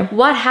happened to you?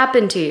 What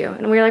happened to you?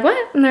 And we were like,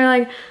 what? And they're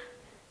like,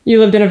 you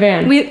lived in a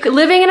van.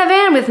 Living in a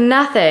van with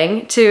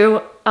nothing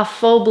to a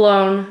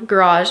full-blown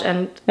garage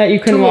and that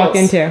you couldn't walk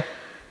into.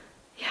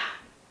 Yeah.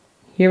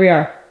 Here we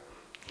are.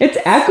 It's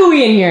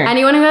echoey in here.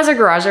 Anyone who has a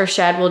garage or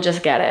shed will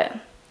just get it.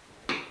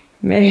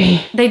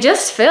 Maybe. They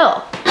just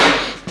fill.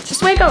 It's just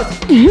the way it goes.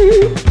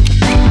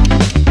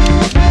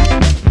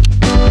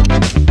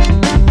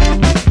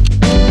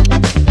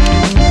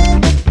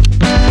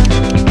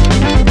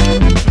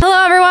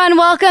 Hello everyone,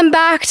 welcome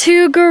back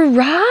to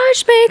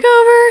Garage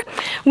Makeover.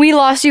 We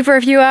lost you for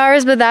a few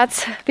hours, but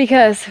that's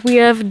because we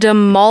have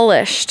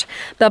demolished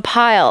the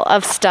pile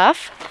of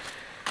stuff.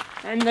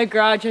 And the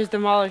garage has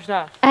demolished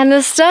us. And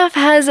the stuff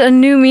has a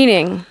new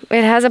meaning.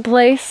 It has a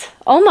place,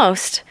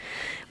 almost.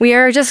 We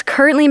are just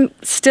currently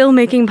still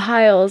making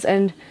piles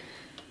and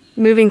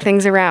moving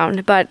things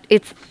around, but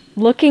it's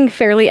looking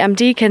fairly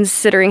empty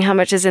considering how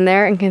much is in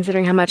there and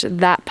considering how much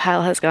that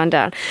pile has gone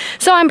down.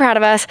 So I'm proud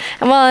of us.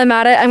 And while I'm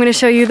at it, I'm gonna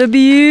show you the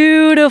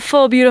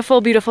beautiful,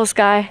 beautiful, beautiful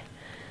sky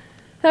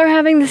that we're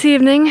having this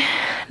evening.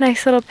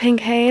 Nice little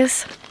pink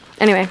haze.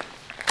 Anyway,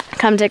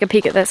 come take a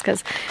peek at this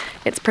because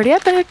it's pretty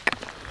epic.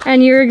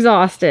 And you're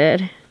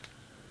exhausted.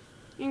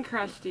 And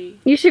crusty.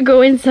 You should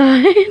go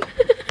inside.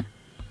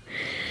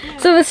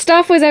 So the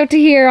stuff was out to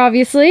here,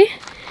 obviously.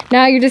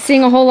 Now you're just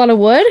seeing a whole lot of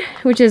wood,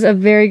 which is a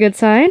very good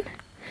sign.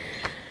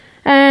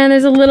 And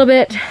there's a little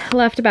bit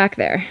left back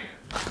there.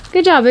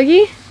 Good job,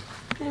 Boogie.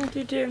 Thank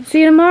you too.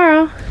 See you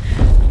tomorrow.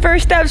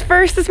 First steps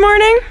first this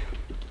morning.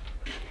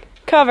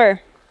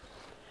 Cover.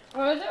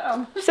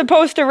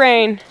 Supposed to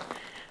rain.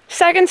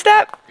 Second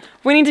step,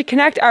 we need to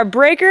connect our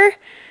breaker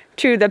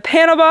to the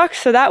panel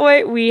box so that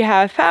way we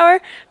have power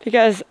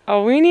because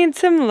we need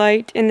some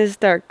light in this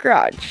dark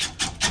garage.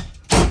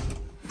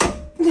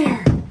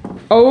 There.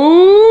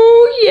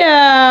 Oh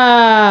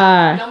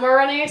yeah! No more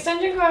running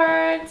extension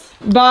cords.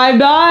 Bye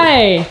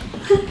bye!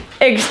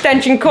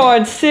 Extension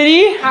cord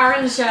city. Power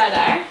in the shed,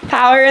 eh?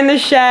 Power in the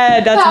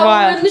shed, that's wild.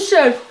 Power in the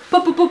shed.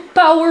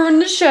 Power in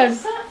the shed.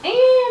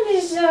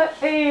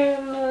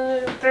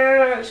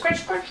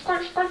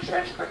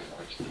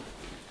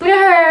 Look at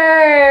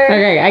her.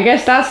 Okay, I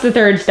guess that's the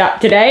third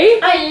step today.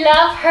 I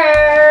love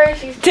her.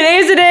 Today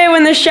is the day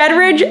when the shed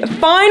ridge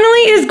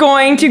finally is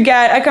going to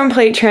get a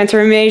complete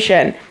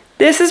transformation.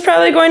 This is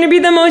probably going to be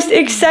the most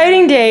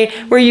exciting day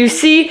where you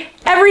see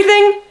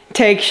everything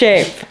take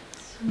shape.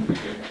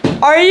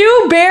 Are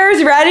you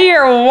bears ready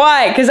or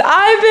what? Because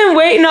I've been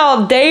waiting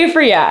all day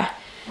for ya.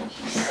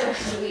 She's so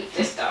sweet,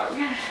 this dog.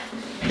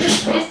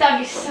 This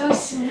dog is so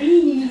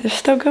sweet. They're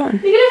still going.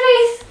 Look at her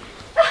face.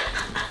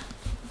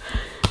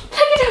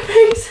 Look at her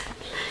face.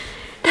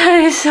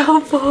 That is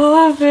so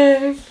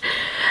perfect.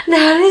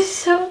 That is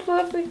so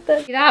perfect.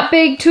 That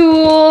big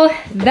tool,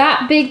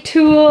 that big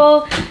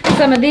tool,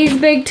 some of these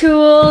big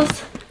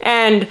tools.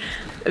 And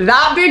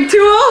that big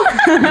tool?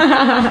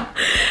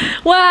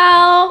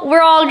 Well,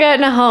 we're all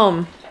getting a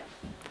home.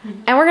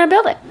 And we're gonna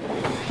build it.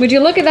 Would you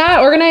look at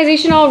that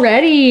organization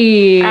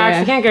already? I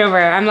actually can't get over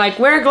it. I'm like,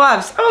 where are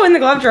gloves? Oh, in the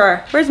glove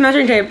drawer. Where's the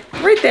measuring tape?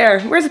 Right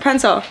there. Where's the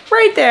pencil?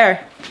 Right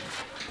there.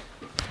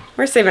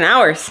 We're saving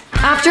hours.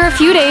 After a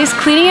few days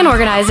cleaning and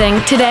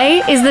organizing,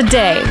 today is the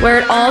day where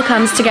it all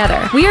comes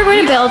together. We are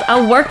going to build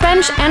a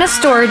workbench and a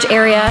storage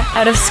area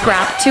out of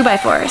scrap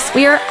 2x4s.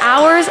 We are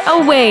hours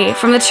away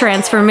from the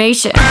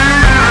transformation.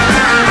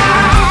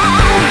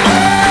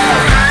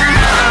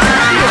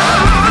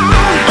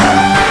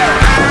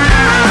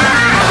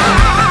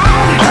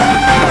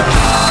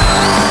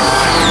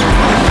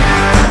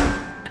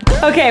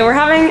 Okay, we're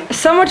having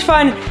so much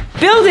fun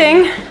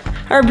building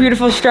our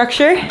beautiful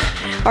structure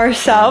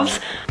ourselves.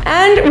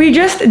 And we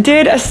just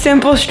did a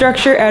simple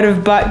structure out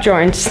of butt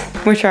joints,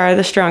 which are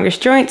the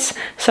strongest joints,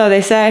 so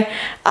they say.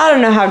 I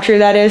don't know how true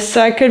that is,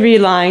 so I could be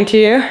lying to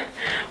you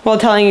while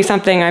telling you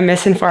something I'm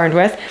misinformed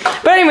with.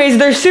 But anyways,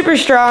 they're super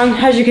strong,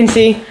 as you can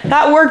see.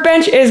 That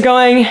workbench is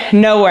going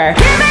nowhere.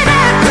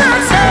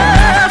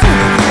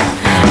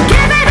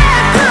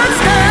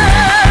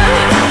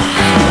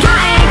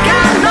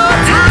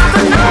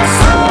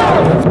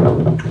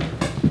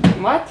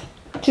 What?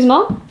 Too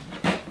small?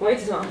 Way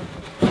too small.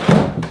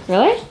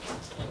 Really?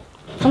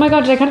 Oh my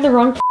god, did I cut it the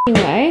wrong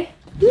way?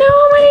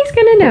 Nobody's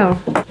gonna know.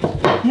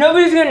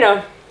 Nobody's gonna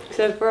know,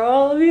 except for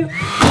all of you.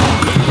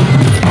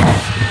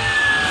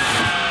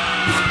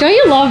 Don't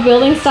you love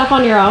building stuff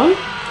on your own?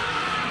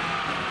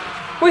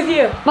 With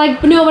you.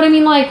 Like, no, but I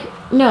mean like,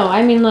 no,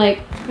 I mean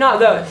like, Not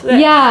those. This.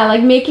 yeah,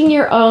 like making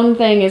your own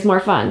thing is more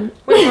fun.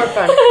 Way more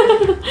fun.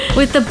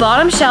 With the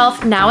bottom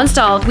shelf now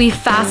installed, we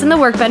fasten the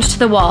workbench to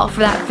the wall for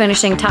that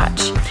finishing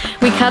touch.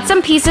 We cut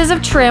some pieces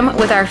of trim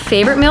with our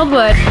favorite milled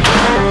wood.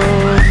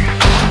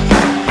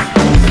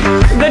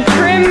 The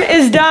trim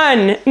is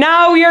done.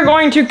 Now we are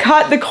going to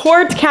cut the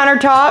quartz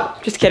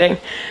countertop. Just kidding.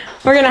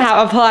 We're gonna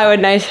have a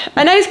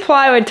nice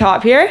plywood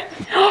top here.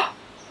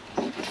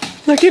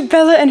 Look at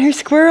Bella and her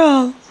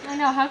squirrel. I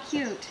know, how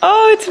cute.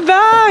 Oh, it's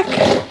back.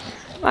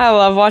 I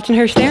love watching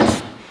her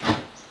dance.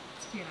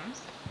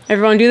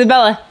 Everyone do the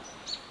Bella.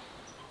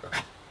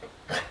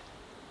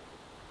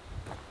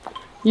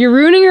 You're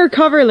ruining her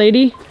cover,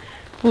 lady.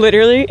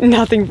 Literally,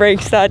 nothing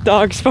breaks that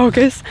dog's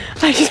focus.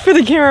 I just put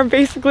the camera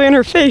basically in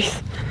her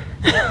face.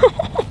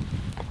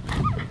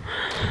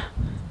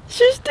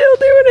 She's still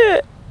doing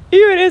it.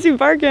 Even as he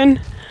barking.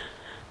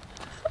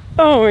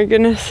 Oh my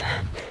goodness.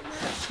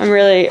 I'm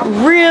really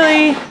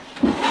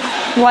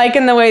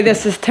liking the way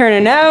this is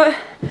turning out,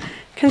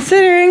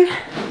 considering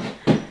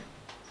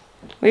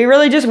we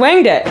really just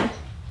winged it.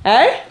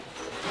 Eh?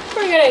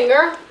 Pretty good,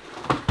 Inger.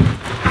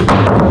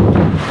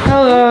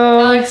 Hello.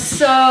 That looks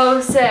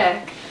so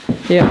sick.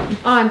 Yeah.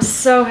 Oh, I'm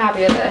so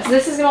happy with this.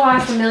 This is gonna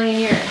last a million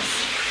years.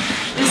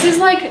 This is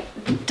like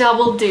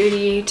double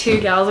duty, two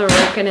gals are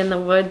working in the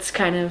woods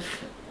kind of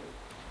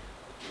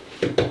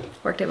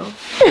work table.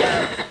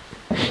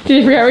 Did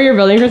you forget what you were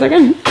building for a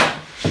second?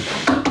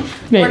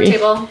 Maybe. Work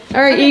table.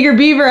 All right, Eager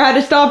Beaver had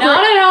to stop.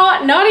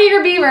 No, not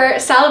Eager Beaver.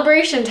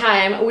 Celebration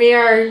time. We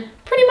are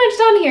pretty much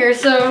done here,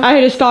 so. I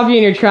had to stop you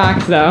in your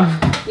tracks though.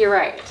 You're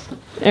right.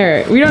 All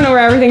right, we don't know where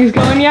everything's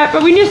going yet,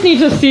 but we just need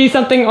to see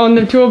something on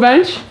the tool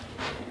bench.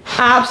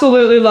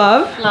 Absolutely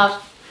love.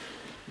 Love.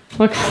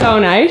 Looks so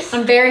nice.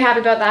 I'm very happy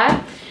about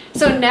that.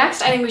 So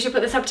next, I think we should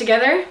put this up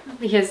together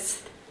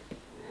because.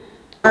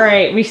 All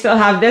right, we still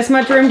have this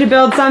much room to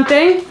build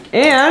something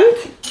and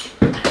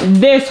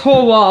this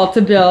whole wall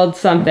to build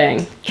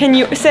something. Can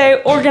you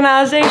say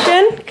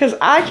organization? Because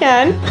I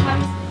can.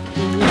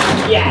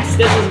 Yes,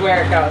 this is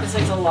where it goes. This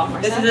makes a lot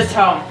more This sense. is its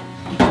home.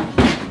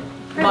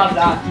 Love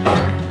that.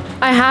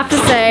 I have to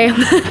say,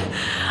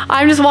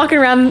 I'm just walking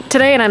around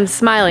today and I'm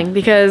smiling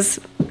because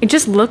it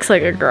just looks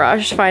like a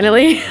garage,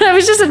 finally. I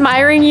was just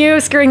admiring you,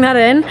 screwing that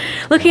in,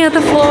 looking at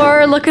the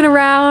floor, looking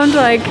around,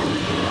 like,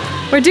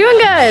 we're doing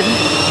good.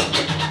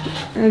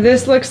 And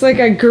this looks like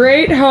a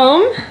great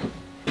home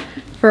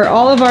for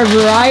all of our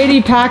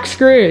variety pack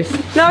screws.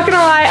 Not gonna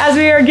lie, as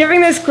we are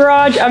giving this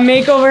garage a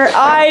makeover,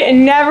 I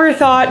never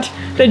thought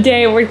the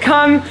day would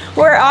come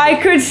where I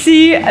could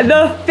see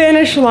the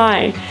finish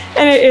line.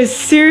 And it is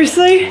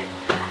seriously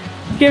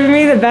giving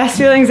me the best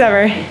feelings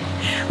ever.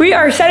 We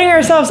are setting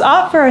ourselves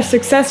up for a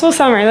successful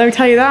summer, let me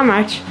tell you that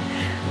much.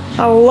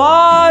 A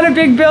lot of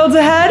big builds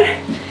ahead,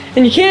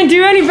 and you can't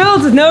do any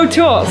builds with no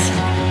tools.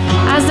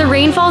 As the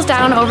rain falls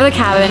down over the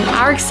cabin,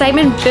 our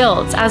excitement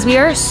builds as we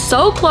are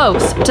so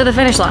close to the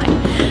finish line.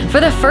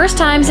 For the first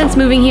time since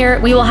moving here,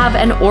 we will have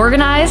an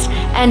organized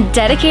and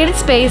dedicated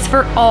space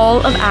for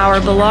all of our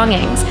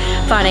belongings,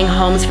 finding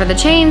homes for the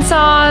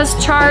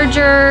chainsaws,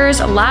 chargers,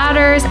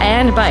 ladders,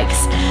 and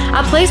bikes.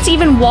 A place to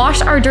even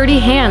wash our dirty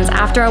hands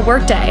after a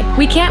workday.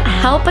 We can't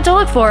help but to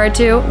look forward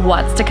to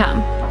what's to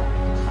come.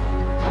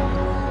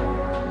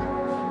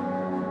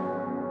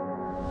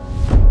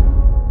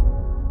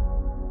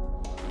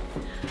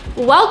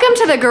 Welcome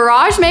to the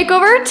Garage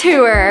Makeover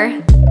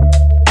Tour.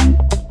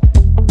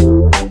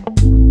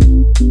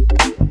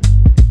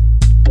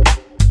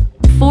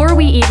 Before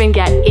we even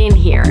get in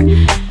here,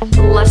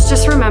 let's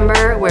just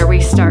remember where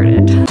we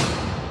started.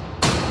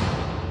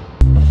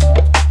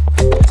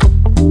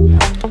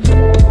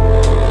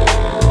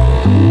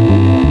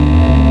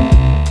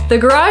 The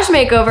Garage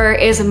Makeover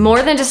is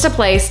more than just a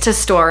place to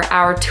store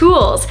our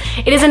tools.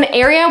 It is an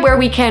area where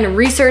we can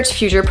research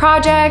future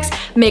projects,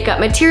 make up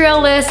material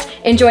lists,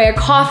 enjoy a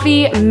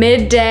coffee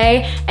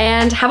midday,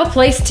 and have a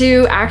place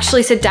to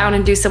actually sit down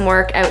and do some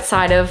work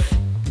outside of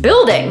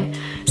building.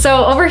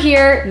 So over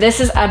here,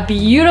 this is a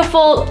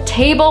beautiful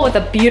table with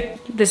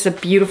this is a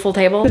beautiful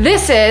table.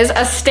 This is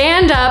a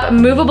stand-up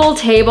movable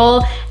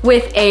table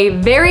with a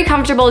very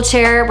comfortable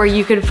chair where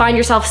you can find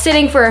yourself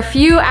sitting for a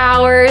few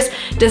hours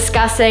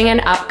discussing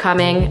an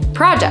upcoming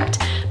project.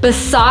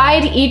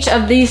 Beside each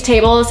of these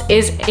tables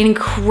is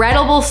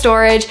incredible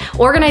storage.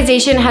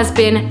 Organization has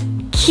been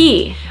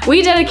key.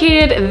 We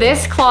dedicated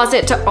this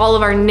closet to all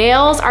of our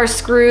nails, our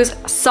screws,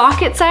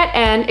 socket set,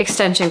 and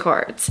extension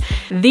cords.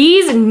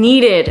 These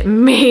needed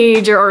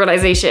major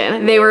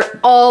organization. They were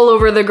all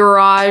over the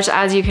garage,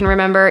 as you can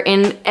remember,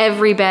 in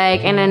every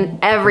bag and in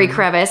every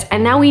crevice.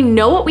 And now we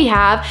know what we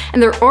have,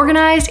 and they're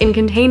organized in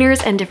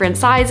containers and different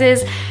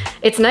sizes.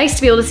 It's nice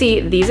to be able to see,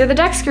 these are the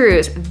deck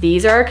screws,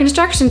 these are our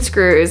construction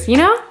screws, you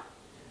know?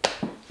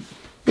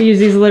 We use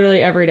these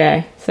literally every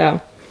day, so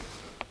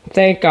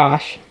thank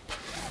gosh.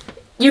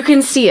 You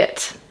can see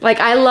it. Like,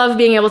 I love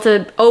being able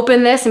to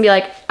open this and be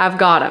like, I've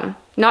got them.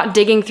 Not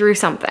digging through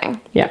something.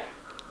 Yeah.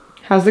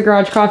 How's the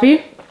garage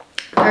coffee?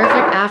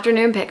 Perfect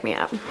afternoon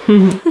pick-me-up.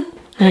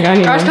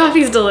 Garage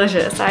coffee's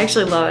delicious. I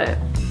actually love it.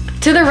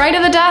 To the right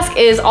of the desk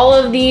is all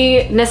of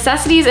the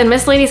necessities and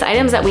miscellaneous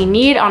items that we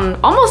need on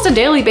almost a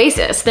daily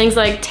basis. Things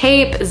like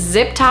tape,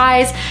 zip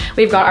ties.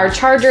 We've got our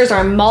chargers,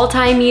 our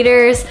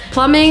multimeters,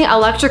 plumbing,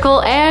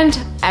 electrical, and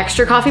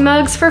extra coffee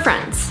mugs for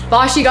friends.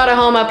 Boshi got a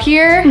home up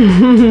here.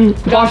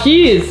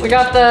 Boshies. We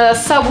got the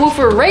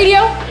subwoofer radio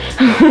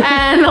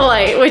and the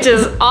light, which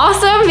is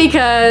awesome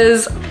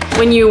because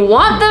when you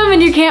want them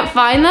and you can't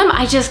find them,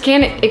 I just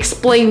can't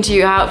explain to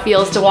you how it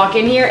feels to walk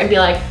in here and be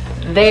like,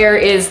 there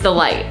is the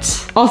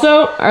light.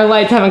 Also, our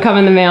lights haven't come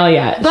in the mail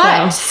yet.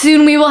 But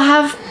soon we will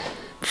have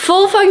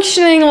full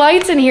functioning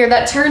lights in here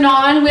that turn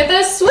on with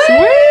a switch.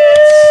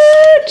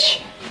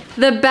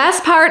 The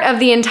best part of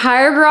the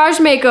entire garage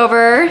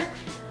makeover,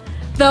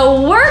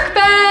 the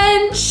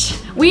workbench.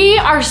 We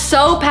are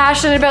so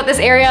passionate about this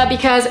area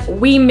because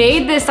we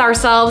made this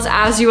ourselves,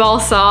 as you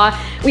all saw.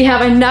 We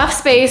have enough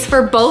space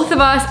for both of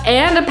us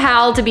and a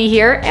pal to be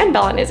here, and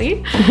Bella and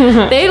Izzy.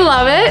 They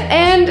love it,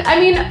 and I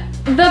mean,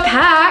 the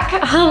pack,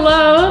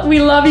 hello,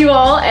 we love you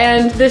all,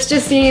 and this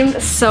just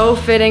seemed so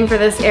fitting for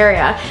this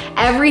area.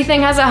 Everything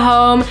has a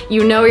home,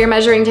 you know where your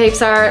measuring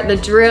tapes are, the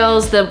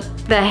drills, the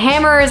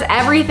hammers,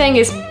 everything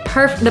is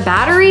perfect. The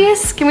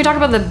batteries, can we talk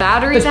about the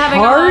batteries having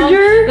a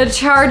home? The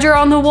charger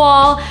on the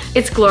wall,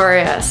 it's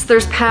glorious.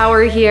 There's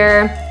power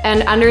here,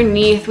 and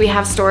underneath we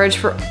have storage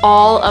for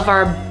all of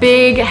our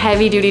big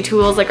heavy duty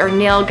tools like our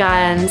nail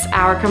guns,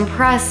 our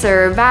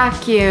compressor,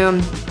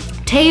 vacuum,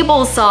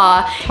 table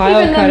saw,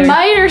 even the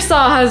miter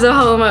saw has a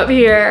home up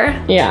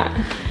here.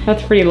 Yeah,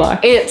 that's pretty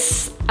lucky.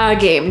 It's a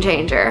game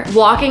changer.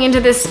 Walking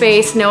into this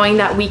space knowing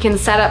that we can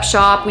set up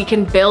shop, we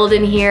can build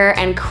in here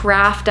and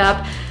craft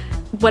up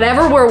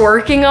whatever we're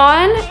working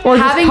on, or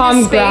having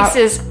this space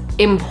is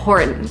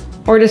important.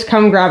 Or just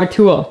come grab a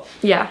tool.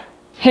 Yeah.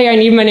 Hey, I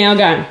need my nail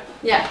gun.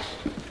 Yeah.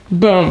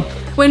 Boom.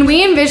 When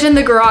we envisioned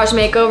the garage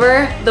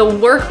makeover, the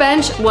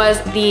workbench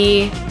was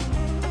the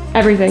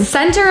everything.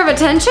 Center of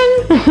attention?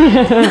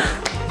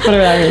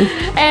 Whatever that means.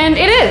 And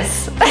it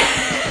is.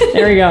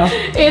 There we go.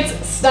 It's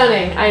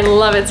stunning. I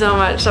love it so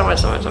much, so much,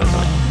 so much, so much, so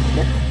much.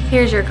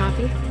 Here's your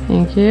coffee.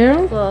 Thank you.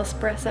 A little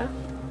espresso.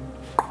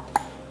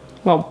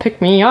 Well,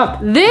 pick me up.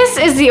 This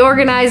is the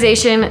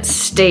organization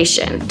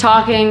station,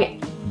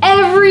 talking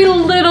every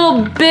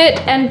little bit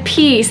and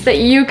piece that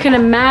you can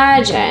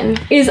imagine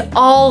is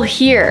all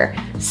here.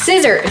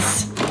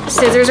 Scissors.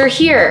 Scissors are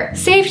here.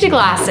 Safety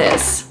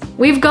glasses.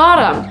 We've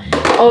got them.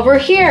 Over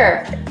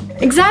here.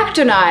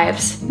 X-Acto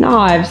knives.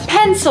 Knives.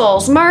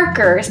 Pencils,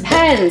 markers,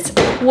 pens,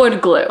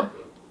 wood glue.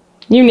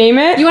 You name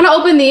it. You want to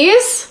open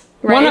these?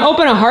 Want to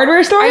open a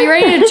hardware store? Are you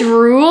ready to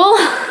drool?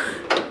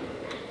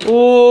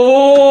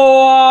 Whoa.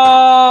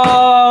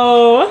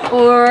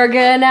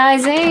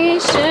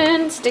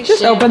 Organization station.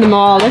 Just open them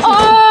all. This is...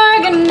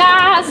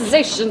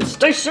 Organization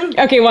station.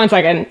 Okay, 1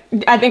 second.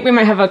 I think we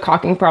might have a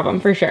caulking problem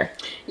for sure.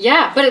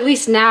 Yeah, but at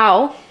least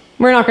now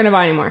We're not gonna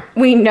buy anymore.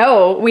 we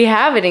know we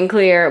have it in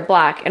clear,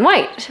 black, and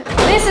white.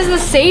 This is the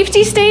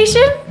safety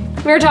station.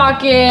 We're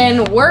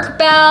talking work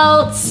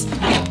belts,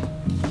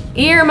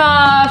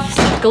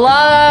 earmuffs,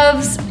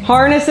 gloves,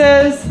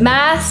 Harnesses.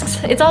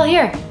 masks. It's all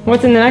here.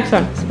 What's in the next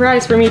one?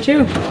 Surprise for me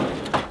too.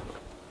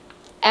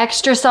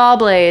 Extra saw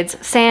blades,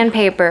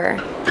 sandpaper.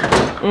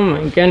 Oh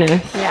my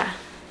goodness. Yeah.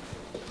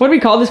 What do we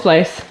call this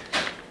place?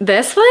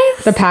 This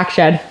place? The pack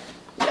shed.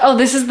 Oh,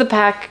 this is the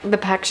pack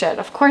shed.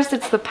 Of course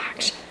it's the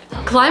pack shed.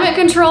 Climate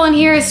control in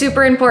here is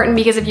super important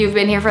because if you've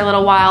been here for a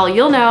little while,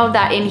 you'll know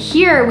that in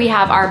here we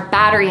have our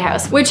battery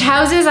house, which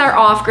houses our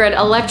off-grid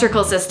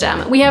electrical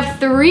system. We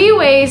have 3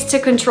 ways to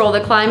control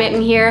the climate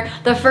in here.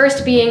 The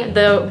first being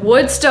the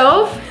wood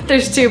stove.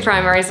 There's 2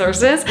 primary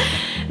sources.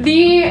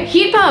 The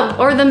heat pump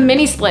or the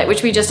mini split,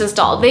 which we just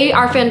installed. They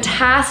are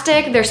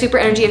fantastic. They're super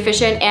energy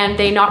efficient and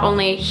they not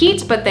only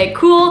heat, but they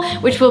cool,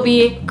 which will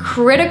be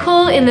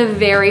critical in the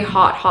very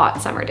hot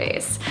summer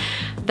days.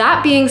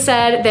 That being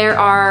said, there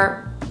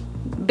are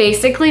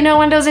basically no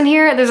windows in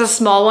here. There's a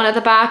small one at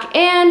the back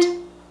and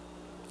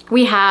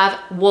we have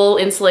wool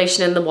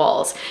insulation in the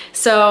walls.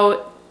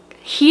 So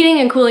heating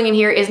and cooling in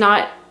here is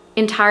not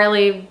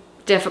entirely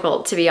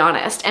difficult, to be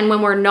honest. And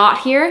when we're not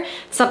here,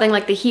 something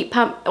like the heat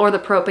pump or the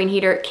propane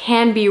heater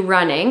can be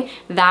running.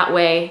 That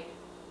way,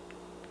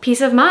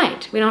 peace of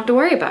mind. We don't have to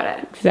worry about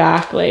it.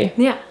 Exactly.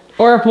 Yeah.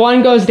 Or if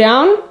one goes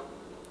down,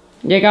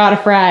 you got a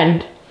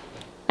friend.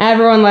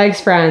 Everyone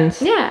likes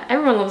friends. Yeah,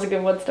 everyone loves a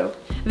good wood stove.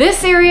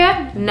 This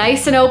area,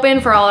 nice and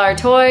open for all our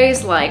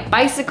toys, like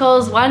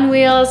bicycles, one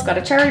wheels, got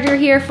a charger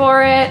here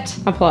for it.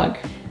 A plug.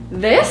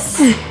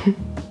 This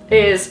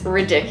is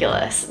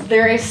ridiculous.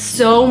 There is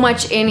so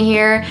much in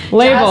here.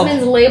 Labeled.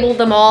 Jasmine's labeled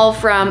them all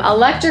from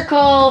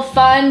electrical,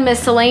 fun,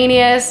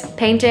 miscellaneous,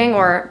 painting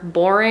or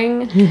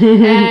boring,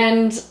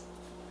 and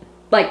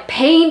like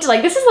paint.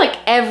 Like this is like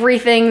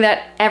everything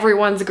that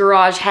everyone's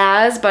garage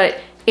has, but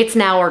it's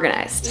now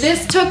organized.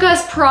 This took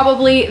us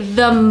probably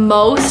the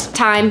most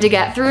time to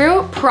get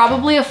through,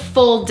 probably a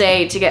full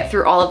day to get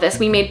through all of this.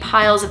 We made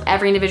piles of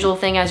every individual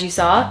thing as you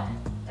saw.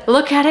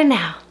 Look at it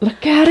now.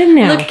 Look at it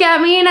now. Look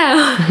at me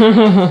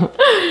now.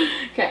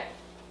 Okay.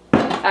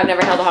 I've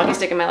never held a hockey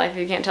stick in my life. If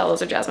you can't tell,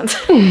 those are Jasmine's.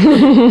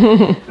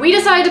 We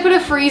decided to put a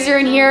freezer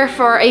in here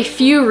for a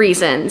few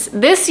reasons.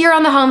 This year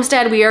on the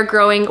homestead, we are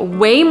growing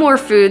way more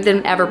food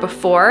than ever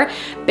before.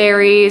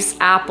 Berries,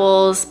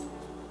 apples,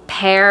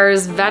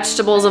 pears,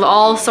 vegetables of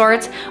all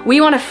sorts. We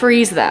want to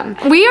freeze them.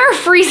 We are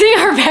freezing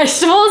our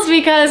vegetables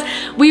because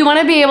we want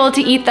to be able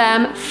to eat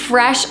them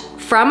fresh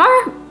from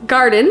our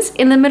gardens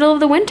in the middle of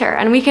the winter.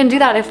 And we can do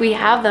that if we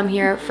have them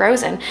here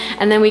frozen.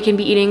 And then we can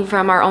be eating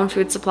from our own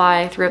food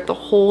supply throughout the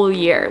whole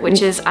year,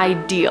 which is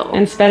ideal.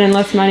 And spending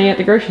less money at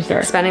the grocery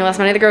store. Spending less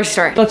money at the grocery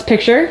store. Let's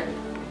picture,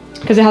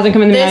 because it hasn't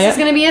come in the mail This yet. is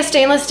gonna be a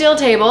stainless steel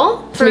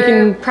table for we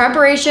can-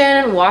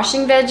 preparation,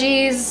 washing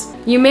veggies.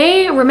 You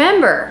may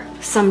remember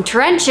some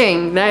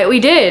trenching that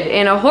we did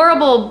in a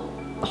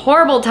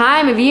horrible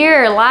time of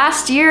year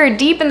last year,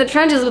 deep in the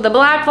trenches with the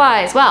black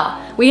flies. Well,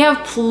 we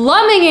have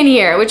plumbing in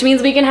here, which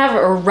means we can have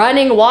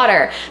running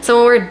water. So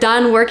when we're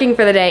done working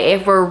for the day,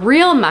 if we're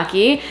real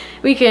mucky,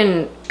 we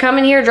can come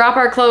in here, drop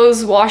our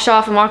clothes, wash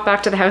off, and walk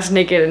back to the house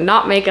naked and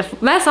not make a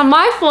mess on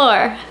my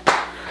floor.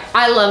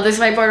 I love this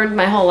whiteboard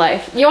my whole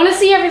life. You wanna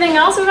see everything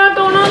else we've got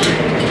going on?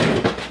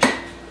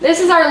 This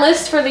is our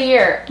list for the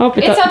year. Oh,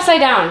 it's upside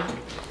down.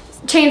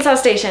 Chainsaw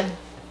station.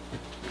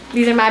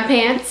 These are my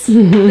pants.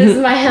 This is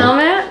my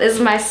helmet. This is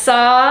my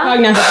saw.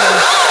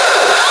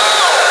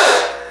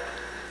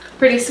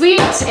 Pretty sweet.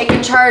 It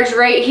can charge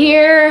right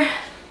here.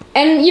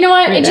 And you know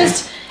what?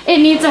 It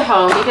needs a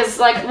home because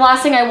like the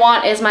last thing I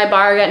want is my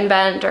bar getting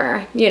bent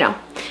or, you know.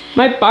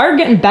 My bar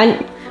getting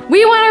bent.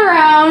 We went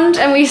around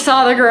and we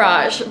saw the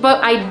garage,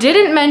 but I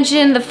didn't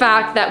mention the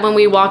fact that when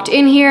we walked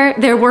in here,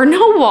 there were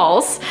no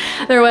walls,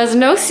 there was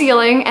no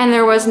ceiling, and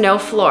there was no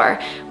floor.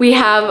 We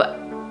have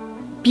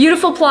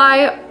beautiful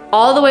ply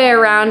all the way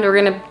around. We're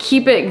gonna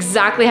keep it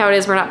exactly how it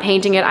is. We're not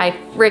painting it. I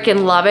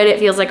freaking love it. It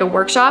feels like a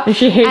workshop. And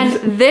she hates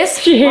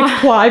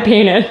ply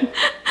painted.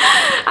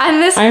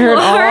 And this I heard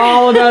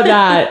all about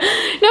that.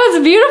 No,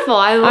 it's beautiful.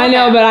 I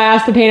know, it. but I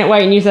asked to paint it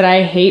white and you said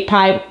I hate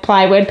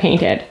plywood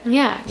painted.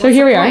 Yeah. So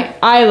here we are.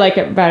 I like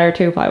it better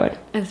too, plywood.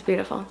 It's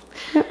beautiful.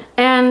 Yep.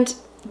 And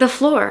the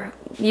floor.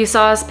 You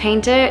saw us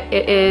paint it.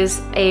 It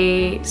is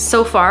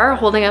so far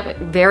holding up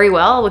very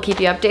well. We'll keep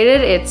you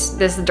updated. It's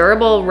this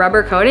durable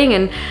rubber coating,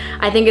 and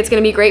I think it's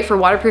gonna be great for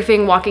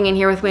waterproofing, walking in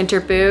here with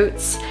winter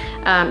boots,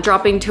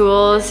 dropping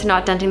tools,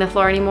 not denting the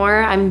floor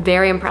anymore. I'm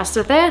very impressed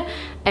with it.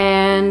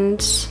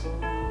 And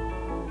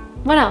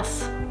what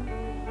else?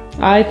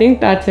 I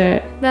think that's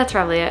it. That's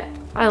probably it.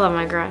 I love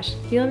my garage.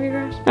 Do you love your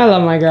garage? I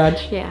love my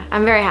garage. Yeah,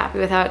 I'm very happy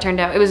with how it turned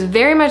out. It was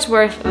very much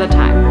worth the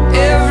time.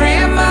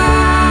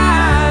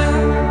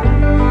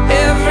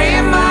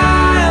 Every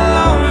mile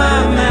on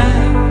my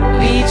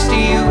map leads to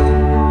you.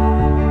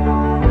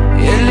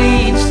 It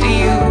leads to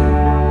you.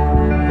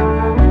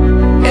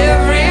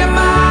 Every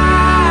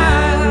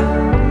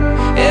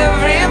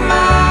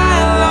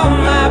mile on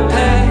my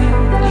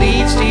path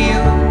leads to you.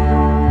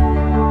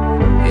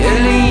 It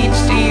leads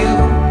to you.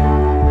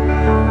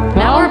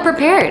 Now we're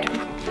prepared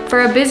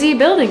for a busy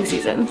building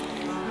season.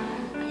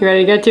 You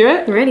ready to get to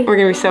it? Ready. We're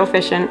gonna be so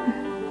efficient.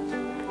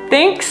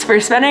 Thanks for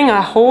spending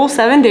a whole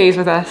 7 days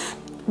with us.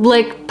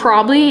 Like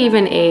probably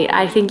even 8.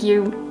 I think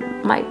you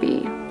might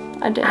be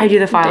a day. I do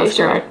the files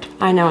short. correct.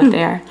 I know what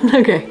they are.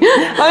 Okay.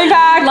 Love you,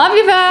 Pac. Love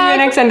you, Pac. See you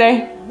next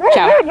Sunday.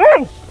 Ciao.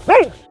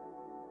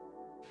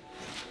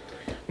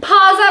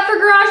 Pause up for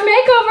garage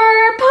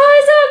makeover.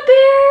 Pause up,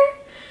 Bear.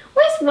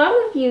 What's wrong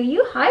with you?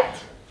 You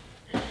hyped?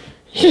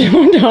 You're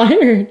so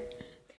tired.